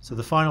 So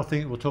the final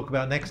thing that we'll talk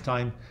about next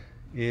time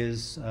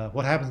is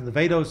what happens in the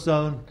vadose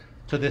zone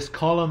to this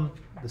column,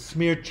 the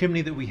smeared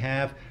chimney that we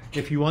have,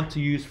 if you want to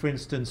use, for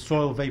instance,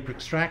 soil vapor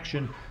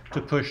extraction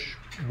to push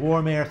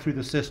warm air through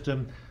the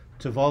system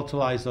to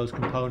volatilize those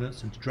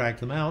components and to drag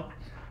them out,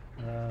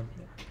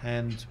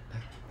 and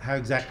how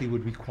exactly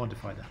would we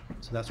quantify that?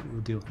 So that's what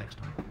we'll deal with next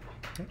time,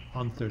 okay,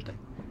 on Thursday.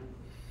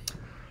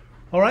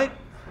 All right,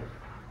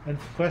 and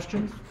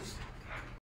questions?